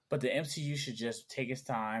 but the MCU should just take its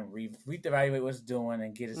time, reevaluate what it's doing,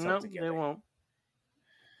 and get itself together. They won't.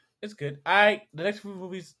 It's good. The next few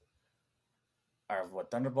movies are what?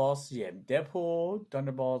 Thunderbolts. Yeah, Deadpool,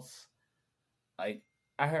 Thunderbolts. Like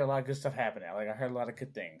I heard a lot of good stuff happening. Like I heard a lot of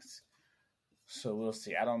good things. So we'll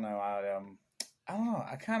see. I don't know. I don't know.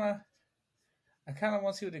 I kind of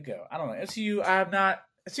want to see where they go. I don't know. MCU, I have not.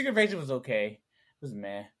 Secret Invasion was okay. It was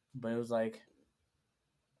meh. But it was like,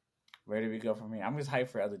 where do we go from here? I'm just hyped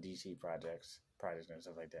for other DC projects and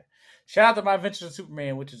stuff like that. Shout out to My Adventures of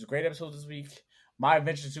Superman, which is a great episode this week. My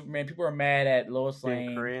Adventures of Superman. People are mad at Lois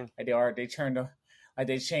Lane. Like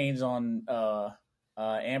they changed on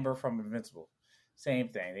Amber from Invincible. Same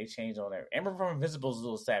thing. They changed on there. Amber from Invincible is a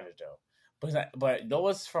little savage though. But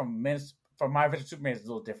Lois from My Adventures of Superman is a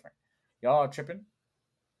little different. Y'all tripping.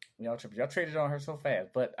 Y'all traded on her so fast.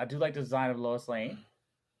 But I do like the design of Lois Lane.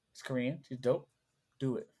 It's Korean. She's dope.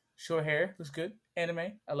 Do it. Short hair. Looks good.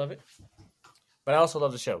 Anime. I love it. But I also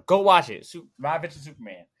love the show. Go watch it. My Adventures of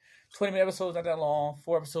Superman. 20-minute episodes, not that long.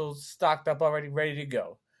 4 episodes stocked up already, ready to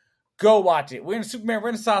go. Go watch it. We're in Superman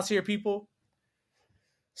Renaissance here, people.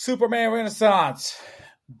 Superman Renaissance.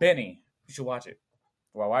 Benny, you should watch it.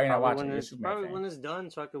 Well, why are you not watching it? Probably when it's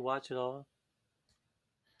done so I could watch it all.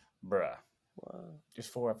 Bruh. Wow.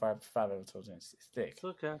 Just 4 or 5 episodes in. It's thick. It's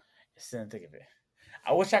okay. It's in the thick of it.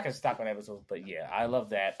 I wish I could stop on episodes, but yeah, I love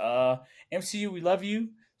that. MCU, we love you.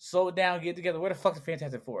 Slow it down, get together. Where the fuck is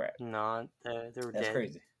Fantastic Four at? No, they were That's dead.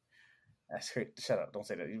 crazy. That's crazy. Shut up. Don't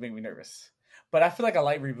say that. You make me nervous. But I feel like a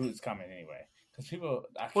light reboot is coming anyway. Because people...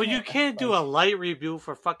 you can't do a light reboot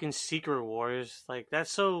for fucking Secret Wars. Like,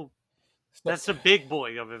 that's the big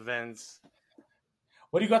boy of events.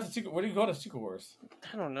 Where do you go to Secret Wars?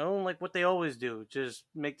 I don't know, like what they always do. Just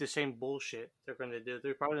make the same bullshit they're going to do.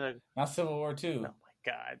 They're probably like... Not Civil War 2. Oh my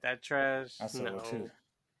god, that trash. Not Civil War 2.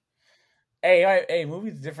 Hey,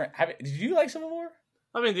 movies different. Did you like Civil War?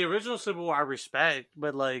 I mean, the original Civil War I respect,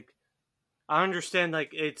 but like, I understand like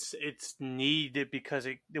it's needed because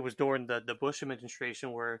it was during the Bush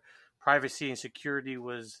administration where privacy and security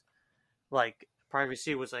was like...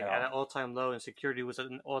 Privacy was like at an all-time low and security was at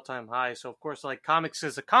an all-time high. So of course, like comics,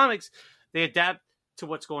 they adapt to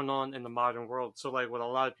what's going on in the modern world. So like when a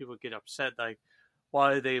lot of people get upset, like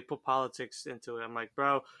why do they put politics into it? I'm like,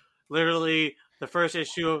 bro, Literally, the first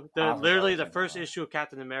issue, the first Wrong. issue of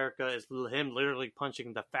Captain America is him literally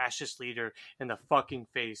punching the fascist leader in the fucking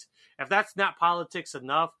face. If that's not politics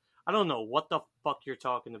enough, I don't know what the fuck you're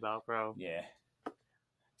talking about, bro. Yeah.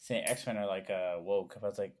 Saying X-Men are like woke. I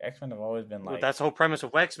was like, X-Men have always been Well, like, that's the whole premise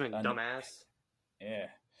of X-Men, dumbass. yeah,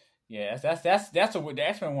 yeah. That's a the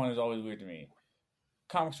X-Men one is always weird to me.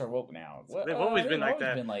 Comics are woke now. What? They've always been like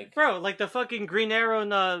that, bro. Like the fucking Green Arrow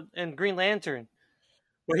and Green Lantern,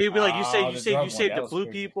 where he'd be like, "You say the drug you one. saved That the was blue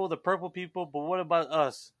crazy. people, the purple people, but what about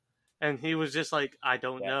us?" And he was just like, "I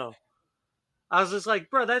don't Yeah, know." I was just like,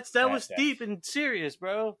 "Bro, that was that deep and serious,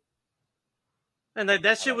 bro." And that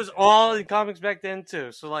I shit like was that. all in comics back then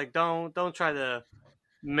too. So like, don't try to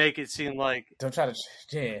make it seem like Don't try to.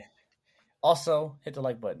 Yeah. Also, hit the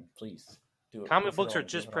like button, please. Do it. Do comic it for the books are homie. Do it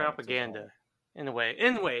just for the homie. Do it for the propaganda, in a way,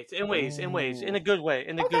 in homie. a good way,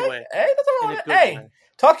 Okay. Hey, that's in all a right. good Hey, way.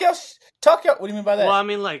 talk your. What do you mean by that? Well, I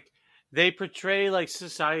mean, like they portray like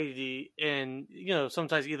society in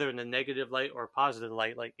sometimes either in a negative light or a positive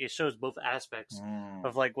light. Like it shows both aspects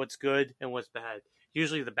of like what's good and what's bad.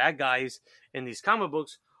 Usually, the bad guys in these comic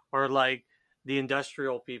books are like the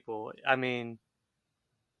industrial people. I mean,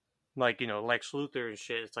 like Lex Luthor and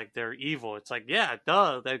shit. It's like they're evil. It's like, yeah,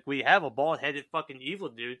 duh. Like we have a bald headed fucking evil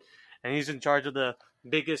dude, and he's in charge of the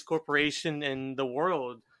biggest corporation in the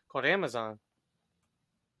world called Amazon.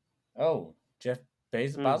 Oh, Jeff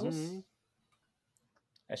Bezos. Mm-hmm.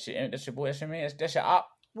 That's your boy. That's your man. That's your op.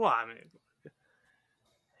 Well, I mean,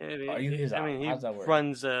 Are you his op? he How does that work?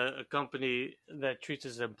 runs a company that treats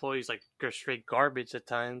his employees like straight garbage at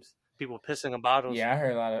times. People pissing in bottles. Yeah, I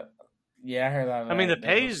heard a lot of. Yeah, I heard a lot of. I mean, the that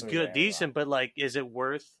pay those is stories good, decent, but like, is it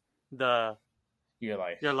worth your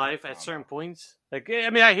life I at don't certain know. points? Like, I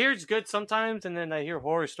mean, I hear it's good sometimes, and then I hear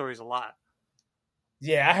horror stories a lot.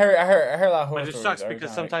 Yeah, I heard a lot of horror But it stories sucks every because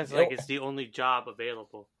time, sometimes like it's the only job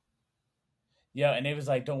available. yeah, and it was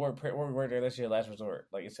like, don't work there. That's your last resort.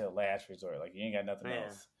 Like it's a last resort. Like you ain't got nothing Yeah.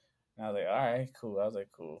 else. And I was like, all right, cool. I was like,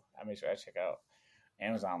 cool. I made sure I check out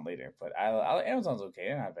Amazon later, but I Amazon's okay.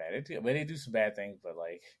 They're not bad. They do some bad things, but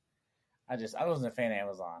like I wasn't a fan of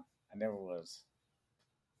Amazon. I never was.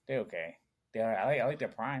 They're okay. I like their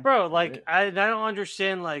Prime. Bro, like I don't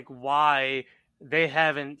understand like why they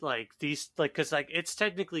haven't like these like because like it's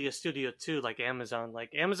technically a studio too, like Amazon.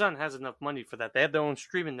 Like Amazon has enough money for that. They have their own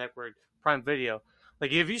streaming network, Prime Video.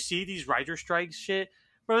 Like if you see these writer strikes shit,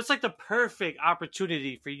 bro, it's like the perfect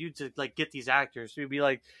opportunity for you to like get these actors. You'd be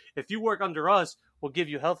like, if you work under us, we'll give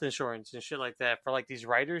you health insurance and shit like that for like these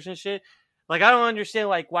writers and shit. Like I don't understand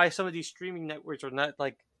like why some of these streaming networks are not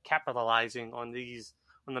like capitalizing on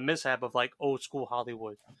the mishap of like old school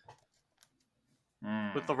Hollywood.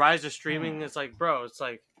 With the rise of streaming, it's like, bro, it's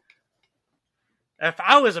like if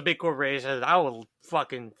I was a big corporation, I would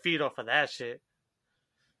fucking feed off of that shit.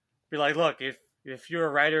 Be like, look, if you're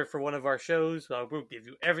a writer for one of our shows, we'll give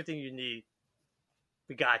you everything you need.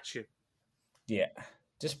 We got you. Yeah,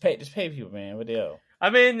 just pay people, man. What the hell?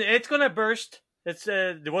 I mean, it's gonna burst. It's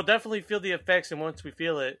we'll definitely feel the effects, and once we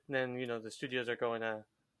feel it, then the studios are going to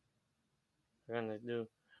do.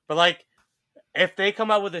 But like, if they come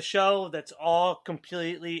out with a show that's all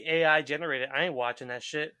completely AI generated, I ain't watching that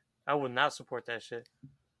shit. I would not support that shit.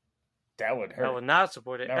 That would hurt. I would not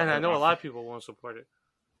support it, and I know a lot of people won't support it.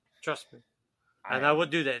 Trust me, and I would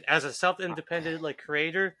do that as a self-independent like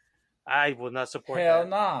creator. I would not support that. Hell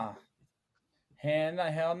nah.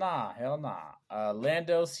 Hell nah.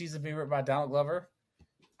 Lando season being written by Donald Glover.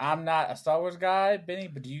 I'm not a Star Wars guy, Benny,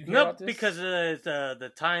 but do you care about this? Because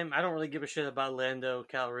the time, I don't really give a shit about Lando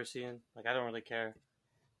Calrissian. Like, I don't really care.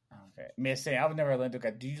 Okay. Me saying, I was never a Lando guy.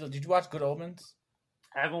 Did you watch Good Omens?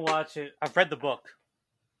 I haven't watched it. I've read the book.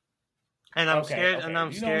 And I'm scared, and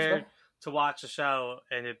I'm scared to watch the show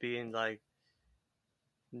and it being, like,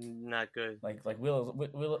 not good. Like Wheel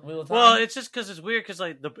of Time? Well, it's just because it's weird because,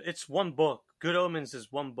 like, it's one book. Good Omens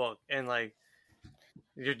is one book. And, like,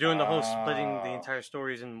 you're doing the whole splitting the entire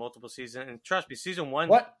stories in multiple seasons. And trust me, season one...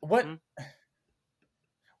 What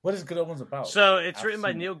is Good Omens about? So, it's written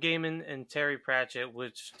by Neil Gaiman and Terry Pratchett,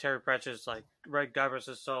 which Terry Pratchett is, like, Red God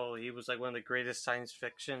vs. Soul. He was, like, one of the greatest science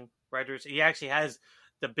fiction writers. He actually has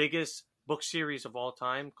the biggest book series of all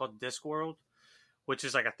time called Discworld, which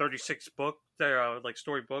is, like, a 36-book, like,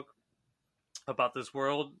 story book about this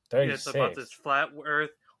world. 36. It's about this flat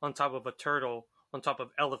Earth on top of a turtle, on top of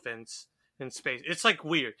elephants in space. It's like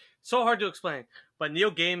weird. So hard to explain. But Neil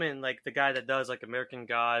Gaiman, like the guy that does like American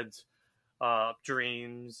Gods,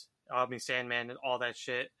 Dreams, Sandman and all that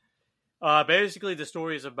shit. Basically the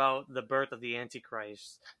story is about the birth of the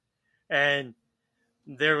Antichrist. And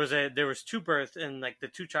there was two births and like the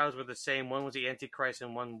two childs were the same. One was the Antichrist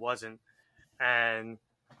and one wasn't. And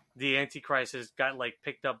the Antichrist has got like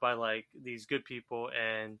picked up by like these good people,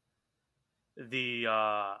 and the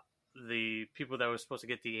people that were supposed to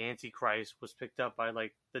get the Antichrist was picked up by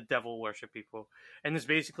like the devil worship people, and it's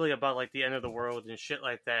basically about like the end of the world and shit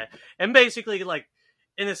like that, and basically like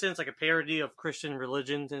in a sense like a parody of Christian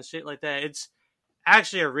religions and shit like that. It's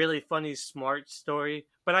actually a really funny, smart story,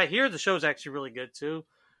 but I hear the show's actually really good too.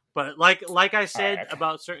 But like I said Alright.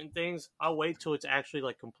 about certain things, I'll wait till it's actually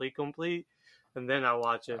like complete, and then I'll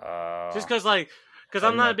watch it. Just because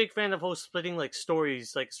I'm not a big fan of whole splitting like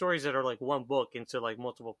stories that are like one book into like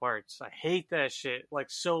multiple parts. I hate that shit like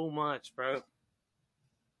so much, bro.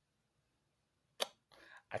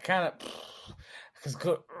 I kind of, cause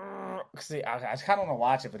see, I kind of want to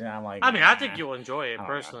watch it, but then I'm like, I mean, I think you'll enjoy it I don't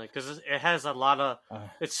personally because it has a lot of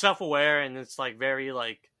it's self-aware and it's like very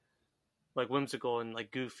like whimsical and like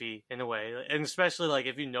goofy in a way, and especially like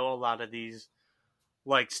if you know a lot of these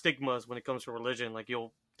like stigmas when it comes to religion, like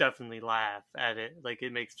you'll definitely laugh at it. Like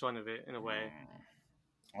it makes fun of it in a way.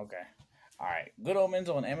 Okay, all right. Good Omens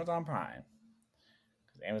on Amazon Prime.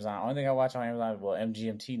 Amazon, only thing I watch on Amazon is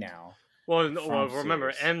MGMT now. Well,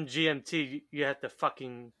 remember MGMT, you have to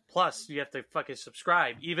fucking plus, you have to fucking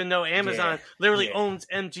subscribe, even though Amazon literally owns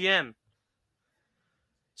MGM.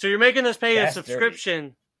 So you're making us pay a subscription.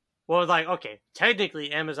 Dirty. Well, like, okay,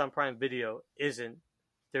 technically Amazon Prime Video isn't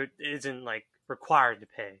like required to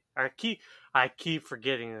pay. I keep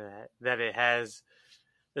forgetting that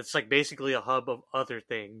it's like basically a hub of other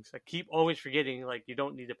things. I keep always forgetting like you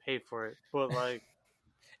don't need to pay for it, but like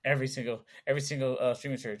every single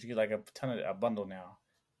streaming service you get like a bundle now.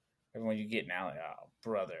 Everyone you get now, like, oh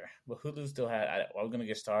brother. But Hulu still I'm gonna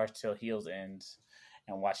get Stars till Heels ends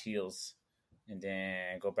and watch Heels, and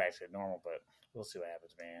then go back to normal. But we'll see what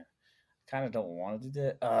happens, man. Kind of don't want to do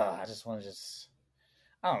that. I just want to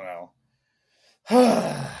I don't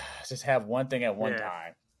know. Just have one thing at one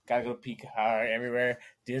time. Gotta go peek everywhere.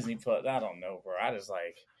 Disney Plus. I don't know, bro. I just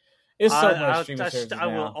like it's so much streaming services now. I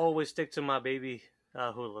will always stick to my baby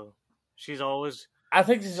Hulu. She's always. I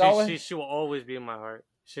think she will always be in my heart.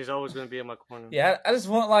 She's always going to be in my corner. Yeah, I just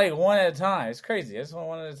want like one at a time. It's crazy. I just want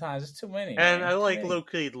one at a time. There's too many. And I like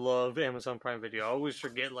low-key love Amazon Prime Video. I always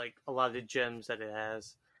forget like a lot of the gems that it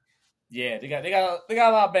has. Yeah, they got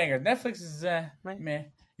a lot of bangers. Netflix is man.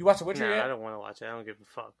 You watch The Witcher yet? I don't want to watch it. I don't give a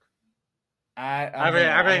fuck. I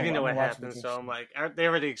already know what happens, so I'm like, they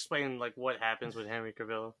already explained like what happens with Henry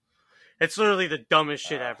Cavill. It's literally the dumbest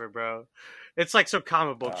shit ever, bro. It's like some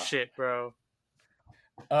comic book shit, bro.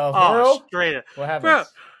 For straight up. What happens?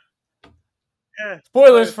 Bro.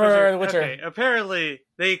 Spoilers for The Witcher. Okay, apparently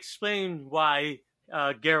they explain why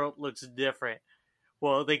Geralt looks different.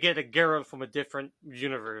 Well, they get a Geralt from a different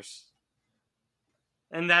universe.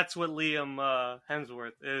 And that's what Liam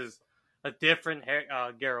Hemsworth is. A different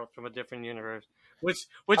Geralt from a different universe. Which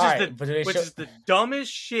is the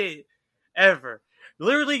dumbest shit ever.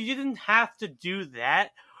 Literally, you didn't have to do that.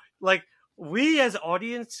 Like, we as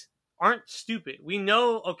audience aren't stupid. We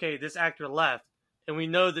know, okay, this actor left, and we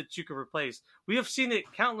know that you can replace. We have seen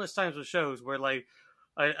it countless times with shows where, like,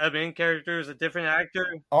 a main character is a different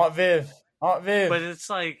actor. Aunt Viv. But it's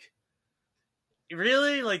like,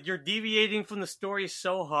 really? Like, you're deviating from the story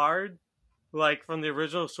so hard? Like, from the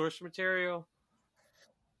original source material?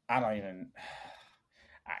 I don't even...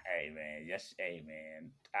 Hey, man. Yes, hey, man.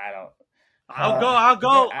 I don't... I'll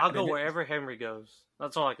go wherever Henry goes.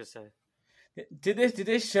 That's all I can say. Did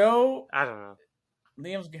this show? I don't know.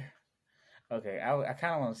 Liam's... Okay, I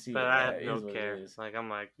kind of want to see. But I have no care. Like, I'm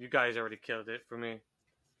like, you guys already killed it for me.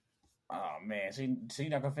 Oh man, so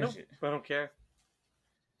you're not gonna finish it? I don't care.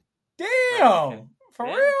 Damn, for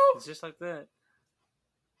real? It's just like that.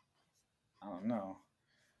 I don't know.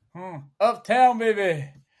 Uptown, baby.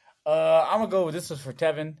 I'm gonna go with this was for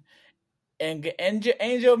Tevin. And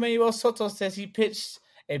Angel Manuel Soto says he pitched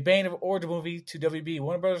a Bane of Origin movie to WB.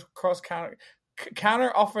 Warner Brothers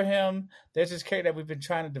counter offer him. There's this character that we've been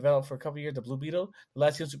trying to develop for a couple of years, the Blue Beetle, the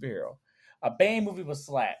Latino superhero. A Bane movie was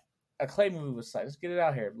slap. A Clay movie was slap. Let's get it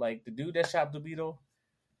out here. Like the dude that shot Blue Beetle,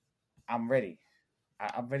 I'm ready.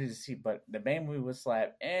 I'm ready to see. But the Bane movie was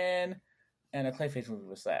slap, and a Clayface movie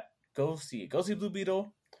was slap. Go see it. Go see Blue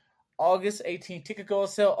Beetle. August 18th. Ticket go on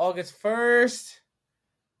sale August 1st.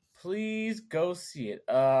 Please go see it.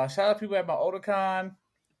 Shout out to people at my Otakon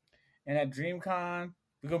and at DreamCon.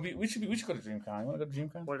 We should go to DreamCon. You want to go to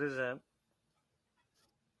DreamCon? What is that?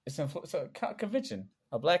 It's a convention,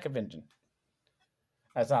 a black convention.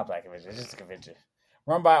 It's not a black convention. It's just a convention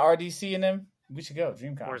run by RDC and them. We should go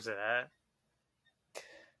DreamCon. Where's it at?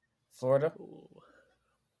 Florida. Ooh,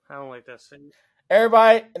 I don't like that city.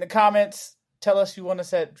 Everybody in the comments, tell us you want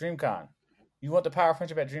us at DreamCon. You want the Power of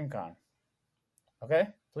Friendship at DreamCon. Okay,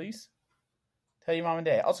 please tell your mom and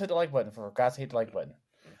dad. Also hit the like button for God's sake. Hit the like button.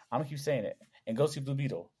 I'm gonna keep saying it. And go see Blue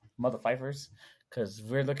Beetle, mother fifers, because it's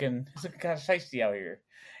looking kind of shiesty out here,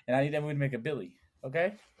 and I need that movie to make a Billy.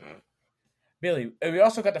 Okay, Billy. And we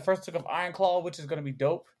also got the first look of Iron Claw, which is gonna be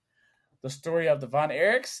dope. The story of the Von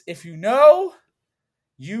Erichs. If you know,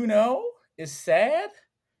 is sad,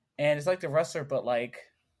 and it's like the wrestler, but like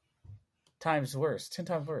times worse, 10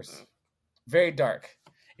 times worse. Very dark.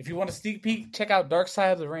 If you want a sneak peek, check out Dark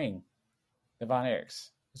Side of the Ring. The Von Erichs.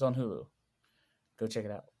 It's on Hulu. Go check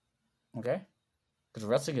it out. Okay? Because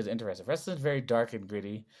wrestling is interesting. Wrestling is very dark and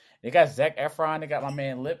gritty. They got Zac Efron. They got my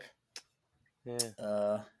man Lip.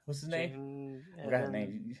 Yeah. What's his name? I forgot his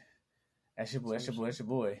name. That's your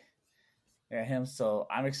boy. Yeah, him. So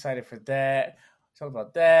I'm excited for that. Talk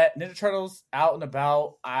about that. Ninja Turtles out and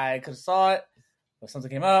about. I could have saw it, but something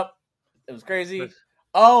came up. It was crazy.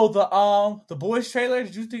 Oh, the Boys trailer.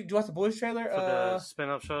 Did you watch the Boys trailer? For the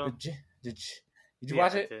spin-off show. Did you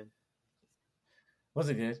watch it? I did. Was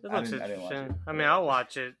it good? It looks interesting. I mean, I'll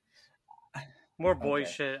watch it. More boy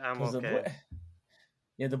shit. I'm okay.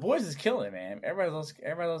 The Boys is killing, man. Everybody loves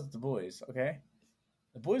the Boys. Okay,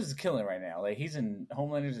 the Boys is killing right now. Like he's in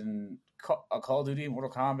Homelanders and Call of Duty,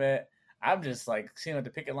 Mortal Kombat. I'm just like seeing at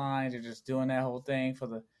the picket lines. They're just doing that whole thing for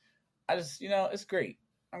the. I just it's great.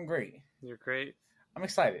 I'm great. You're great. I'm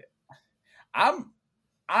excited. I'm.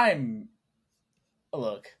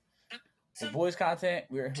 Look, for Boys content,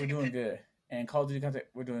 we're doing good, and Call of Duty content,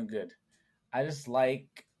 we're doing good.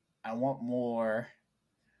 I want more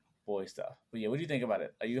boy stuff. But yeah, what do you think about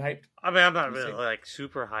it? Are you hyped? I mean, I'm not really like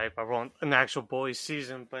super hyped. I want an actual boys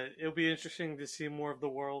season, but it'll be interesting to see more of the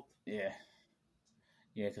world. Yeah,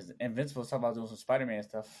 because Invincible's talking about doing some Spider-Man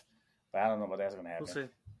stuff, but I don't know what that's gonna happen. We'll see.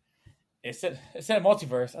 It said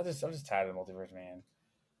multiverse. I'm just tired of the multiverse, man.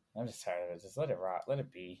 I'm just tired of it. Just let it rock. Let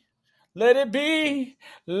it be. Let it be.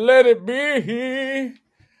 Let it be.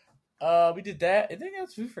 We did that. Anything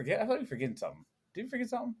else we forget? I thought we were forgetting something. Did we forget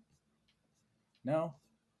something? No?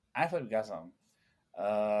 I thought we got something.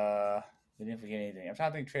 We didn't forget anything. I'm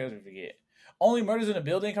trying to think trailers we forget. Only Murders in the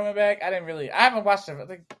Building coming back. I haven't watched I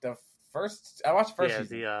watched the first season.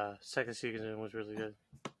 The second season was really good.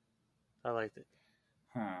 I liked it.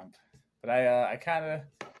 But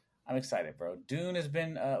I'm excited, bro. Dune has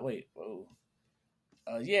been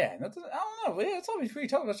yeah, nothing. I don't know. Yeah, it's all we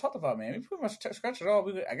talked about, man. We pretty much scratched it all.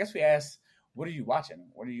 I guess we asked, what are you watching?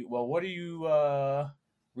 What are you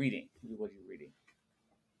reading? What are you reading?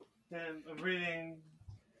 I'm reading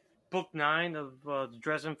book 9 of the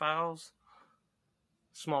Dresden Files.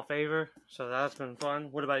 Small favor. So that's been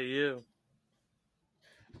fun. What about you?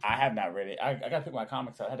 I have not read it. I gotta pick my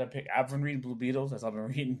comics up. I've been reading Blue Beetles as I've been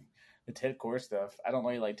reading the Ted Cord stuff. I don't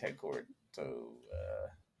really like Ted Cord, so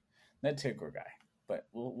not Ted Cord guy. But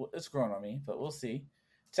it's growing on me. But we'll see.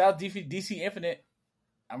 Shout out DC Infinite.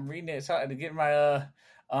 I'm reading it. Shout out to get my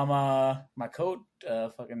my code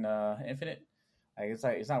Infinite.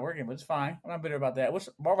 It's not working, but it's fine. I'm not bitter about that. Which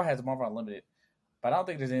Marvel has Marvel Unlimited, but I don't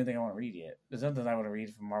think there's anything I want to read yet. There's nothing I want to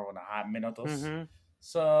read from Marvel in a hot minute. Mm-hmm.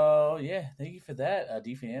 So yeah, thank you for that,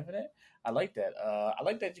 DC Infinite. I like that. I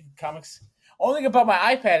like that comics. Only thing about my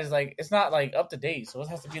iPad is like it's not like up to date, so it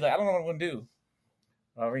has to be like I don't know what I'm gonna do.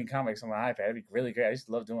 Reading comics on my iPad, it'd be really great. I used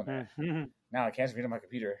to love doing that. Mm-hmm. Now I can't read on my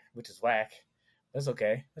computer, which is whack. That's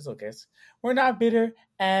okay. We're not bitter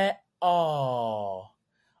at all.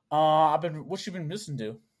 What you been listening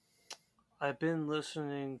to? I've been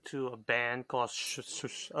listening to a band called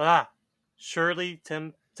Shirley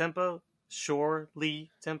Tempo.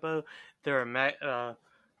 Shorely Tempo. They're a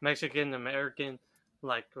Mexican American,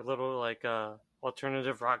 like a little like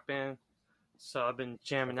alternative rock band. So I've been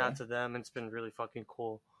jamming out to them, and it's been really fucking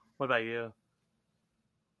cool. What about you?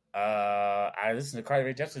 I listened to Carly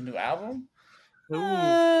Rae Jepsen's new album.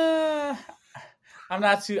 I'm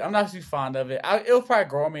not too fond of it. It'll probably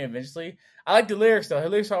grow on me eventually. I like the lyrics though. Her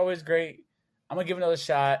lyrics are always great. I'm gonna give it another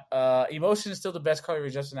shot. Emotion is still the best Carly Rae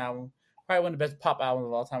Jepsen album. Probably one of the best pop albums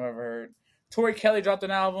of all time I've ever heard. Tori Kelly dropped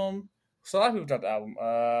an album. So a lot of people dropped the album.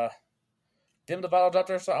 Dim Lovato dropped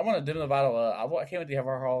her song. I want to Dim Lovato. I can't wait to have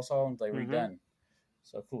her whole songs like redone.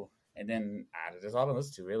 So cool. And then there's all I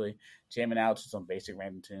listen to really. Jamming out to some basic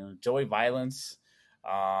random tune. Joey Violence.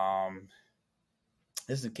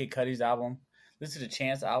 This is Kid Cudi's album. This is the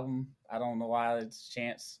Chance album. I don't know why it's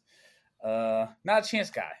Chance. Not a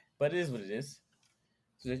Chance guy, but it is what it is.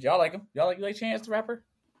 So y'all like him? You like Chance the rapper?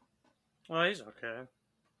 Well, he's okay.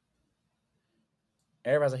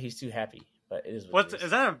 Everybody's like he's too happy, but it is what it is.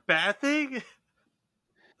 Is that a bad thing?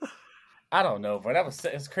 I don't know, but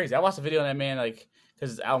it's crazy. I watched a video on that man, like,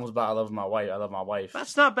 because his album was about I love my wife. I love my wife.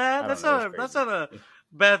 That's not bad. That's not a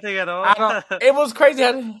bad thing at all. I don't. It was crazy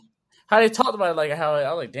how they talked about it. Like how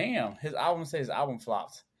I was like, damn, his album says his album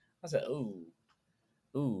flopped. I said, ooh.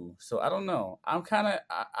 So I don't know. I'm kind of.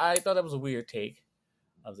 I thought that was a weird take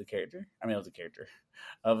of the character. I mean, of the character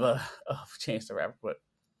of Chance the Rapper. But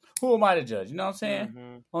who am I to judge? You know what I'm saying?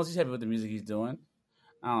 Mm-hmm. As long as he's happy with the music he's doing.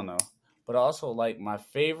 I don't know. But also, like, my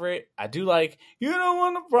favorite, I do like, you don't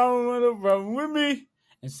want a problem with me.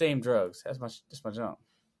 And Same Drugs. That's my jump.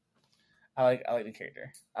 I like the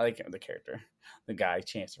character. I like the character. The guy,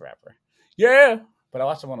 Chance the Rapper. Yeah! But I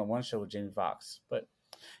watched him on one show with Jamie Foxx. But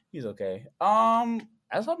he's okay.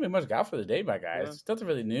 That's all pretty much got for the day, my guys. Yeah. Nothing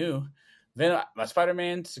really new. Venom, my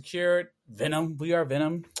Spider-Man secured. Venom. We are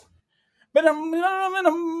Venom. Venom.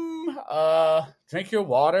 Drink your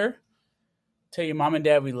water. Tell your mom and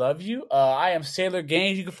dad we love you. I am Sailor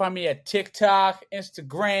Games. You can find me at TikTok,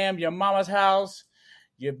 Instagram, your mama's house,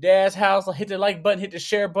 your dad's house. Hit the like button, hit the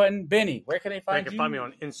share button. Benny, where can they find you? They can find me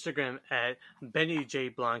on Instagram at Benny J.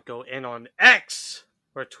 Blanco and on X,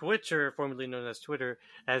 or Twitter, formerly known as Twitter,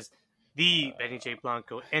 as the Benny J.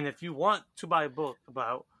 Blanco. And if you want to buy a book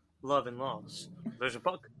about love and loss, there's a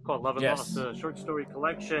book called Love and Loss, the short story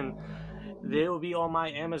collection. They will be on my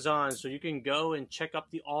Amazon, so you can go and check up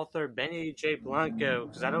the author, Benny J. Blanco,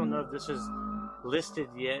 because I don't know if this is listed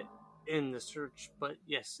yet in the search, but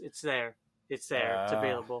yes, it's there. It's there. It's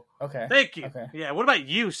available. Okay. Thank you. Okay. Yeah, what about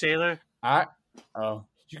you, Sailor? All right. Oh,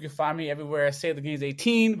 you can find me everywhere at Sailor Games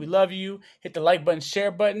 18. We love you. Hit the like button,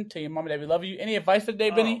 share button. Tell your mama that we love you. Any advice for the day,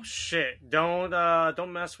 Benny? Oh, shit. Don't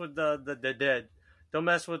mess with the dead. Don't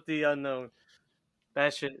mess with the unknown.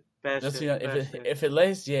 Bad shit. If it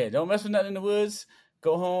lays, don't mess with nothing in the woods.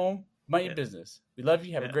 Go home, mind your business. We love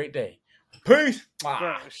you. Have a great day. Peace.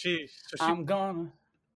 Bro, I'm gonna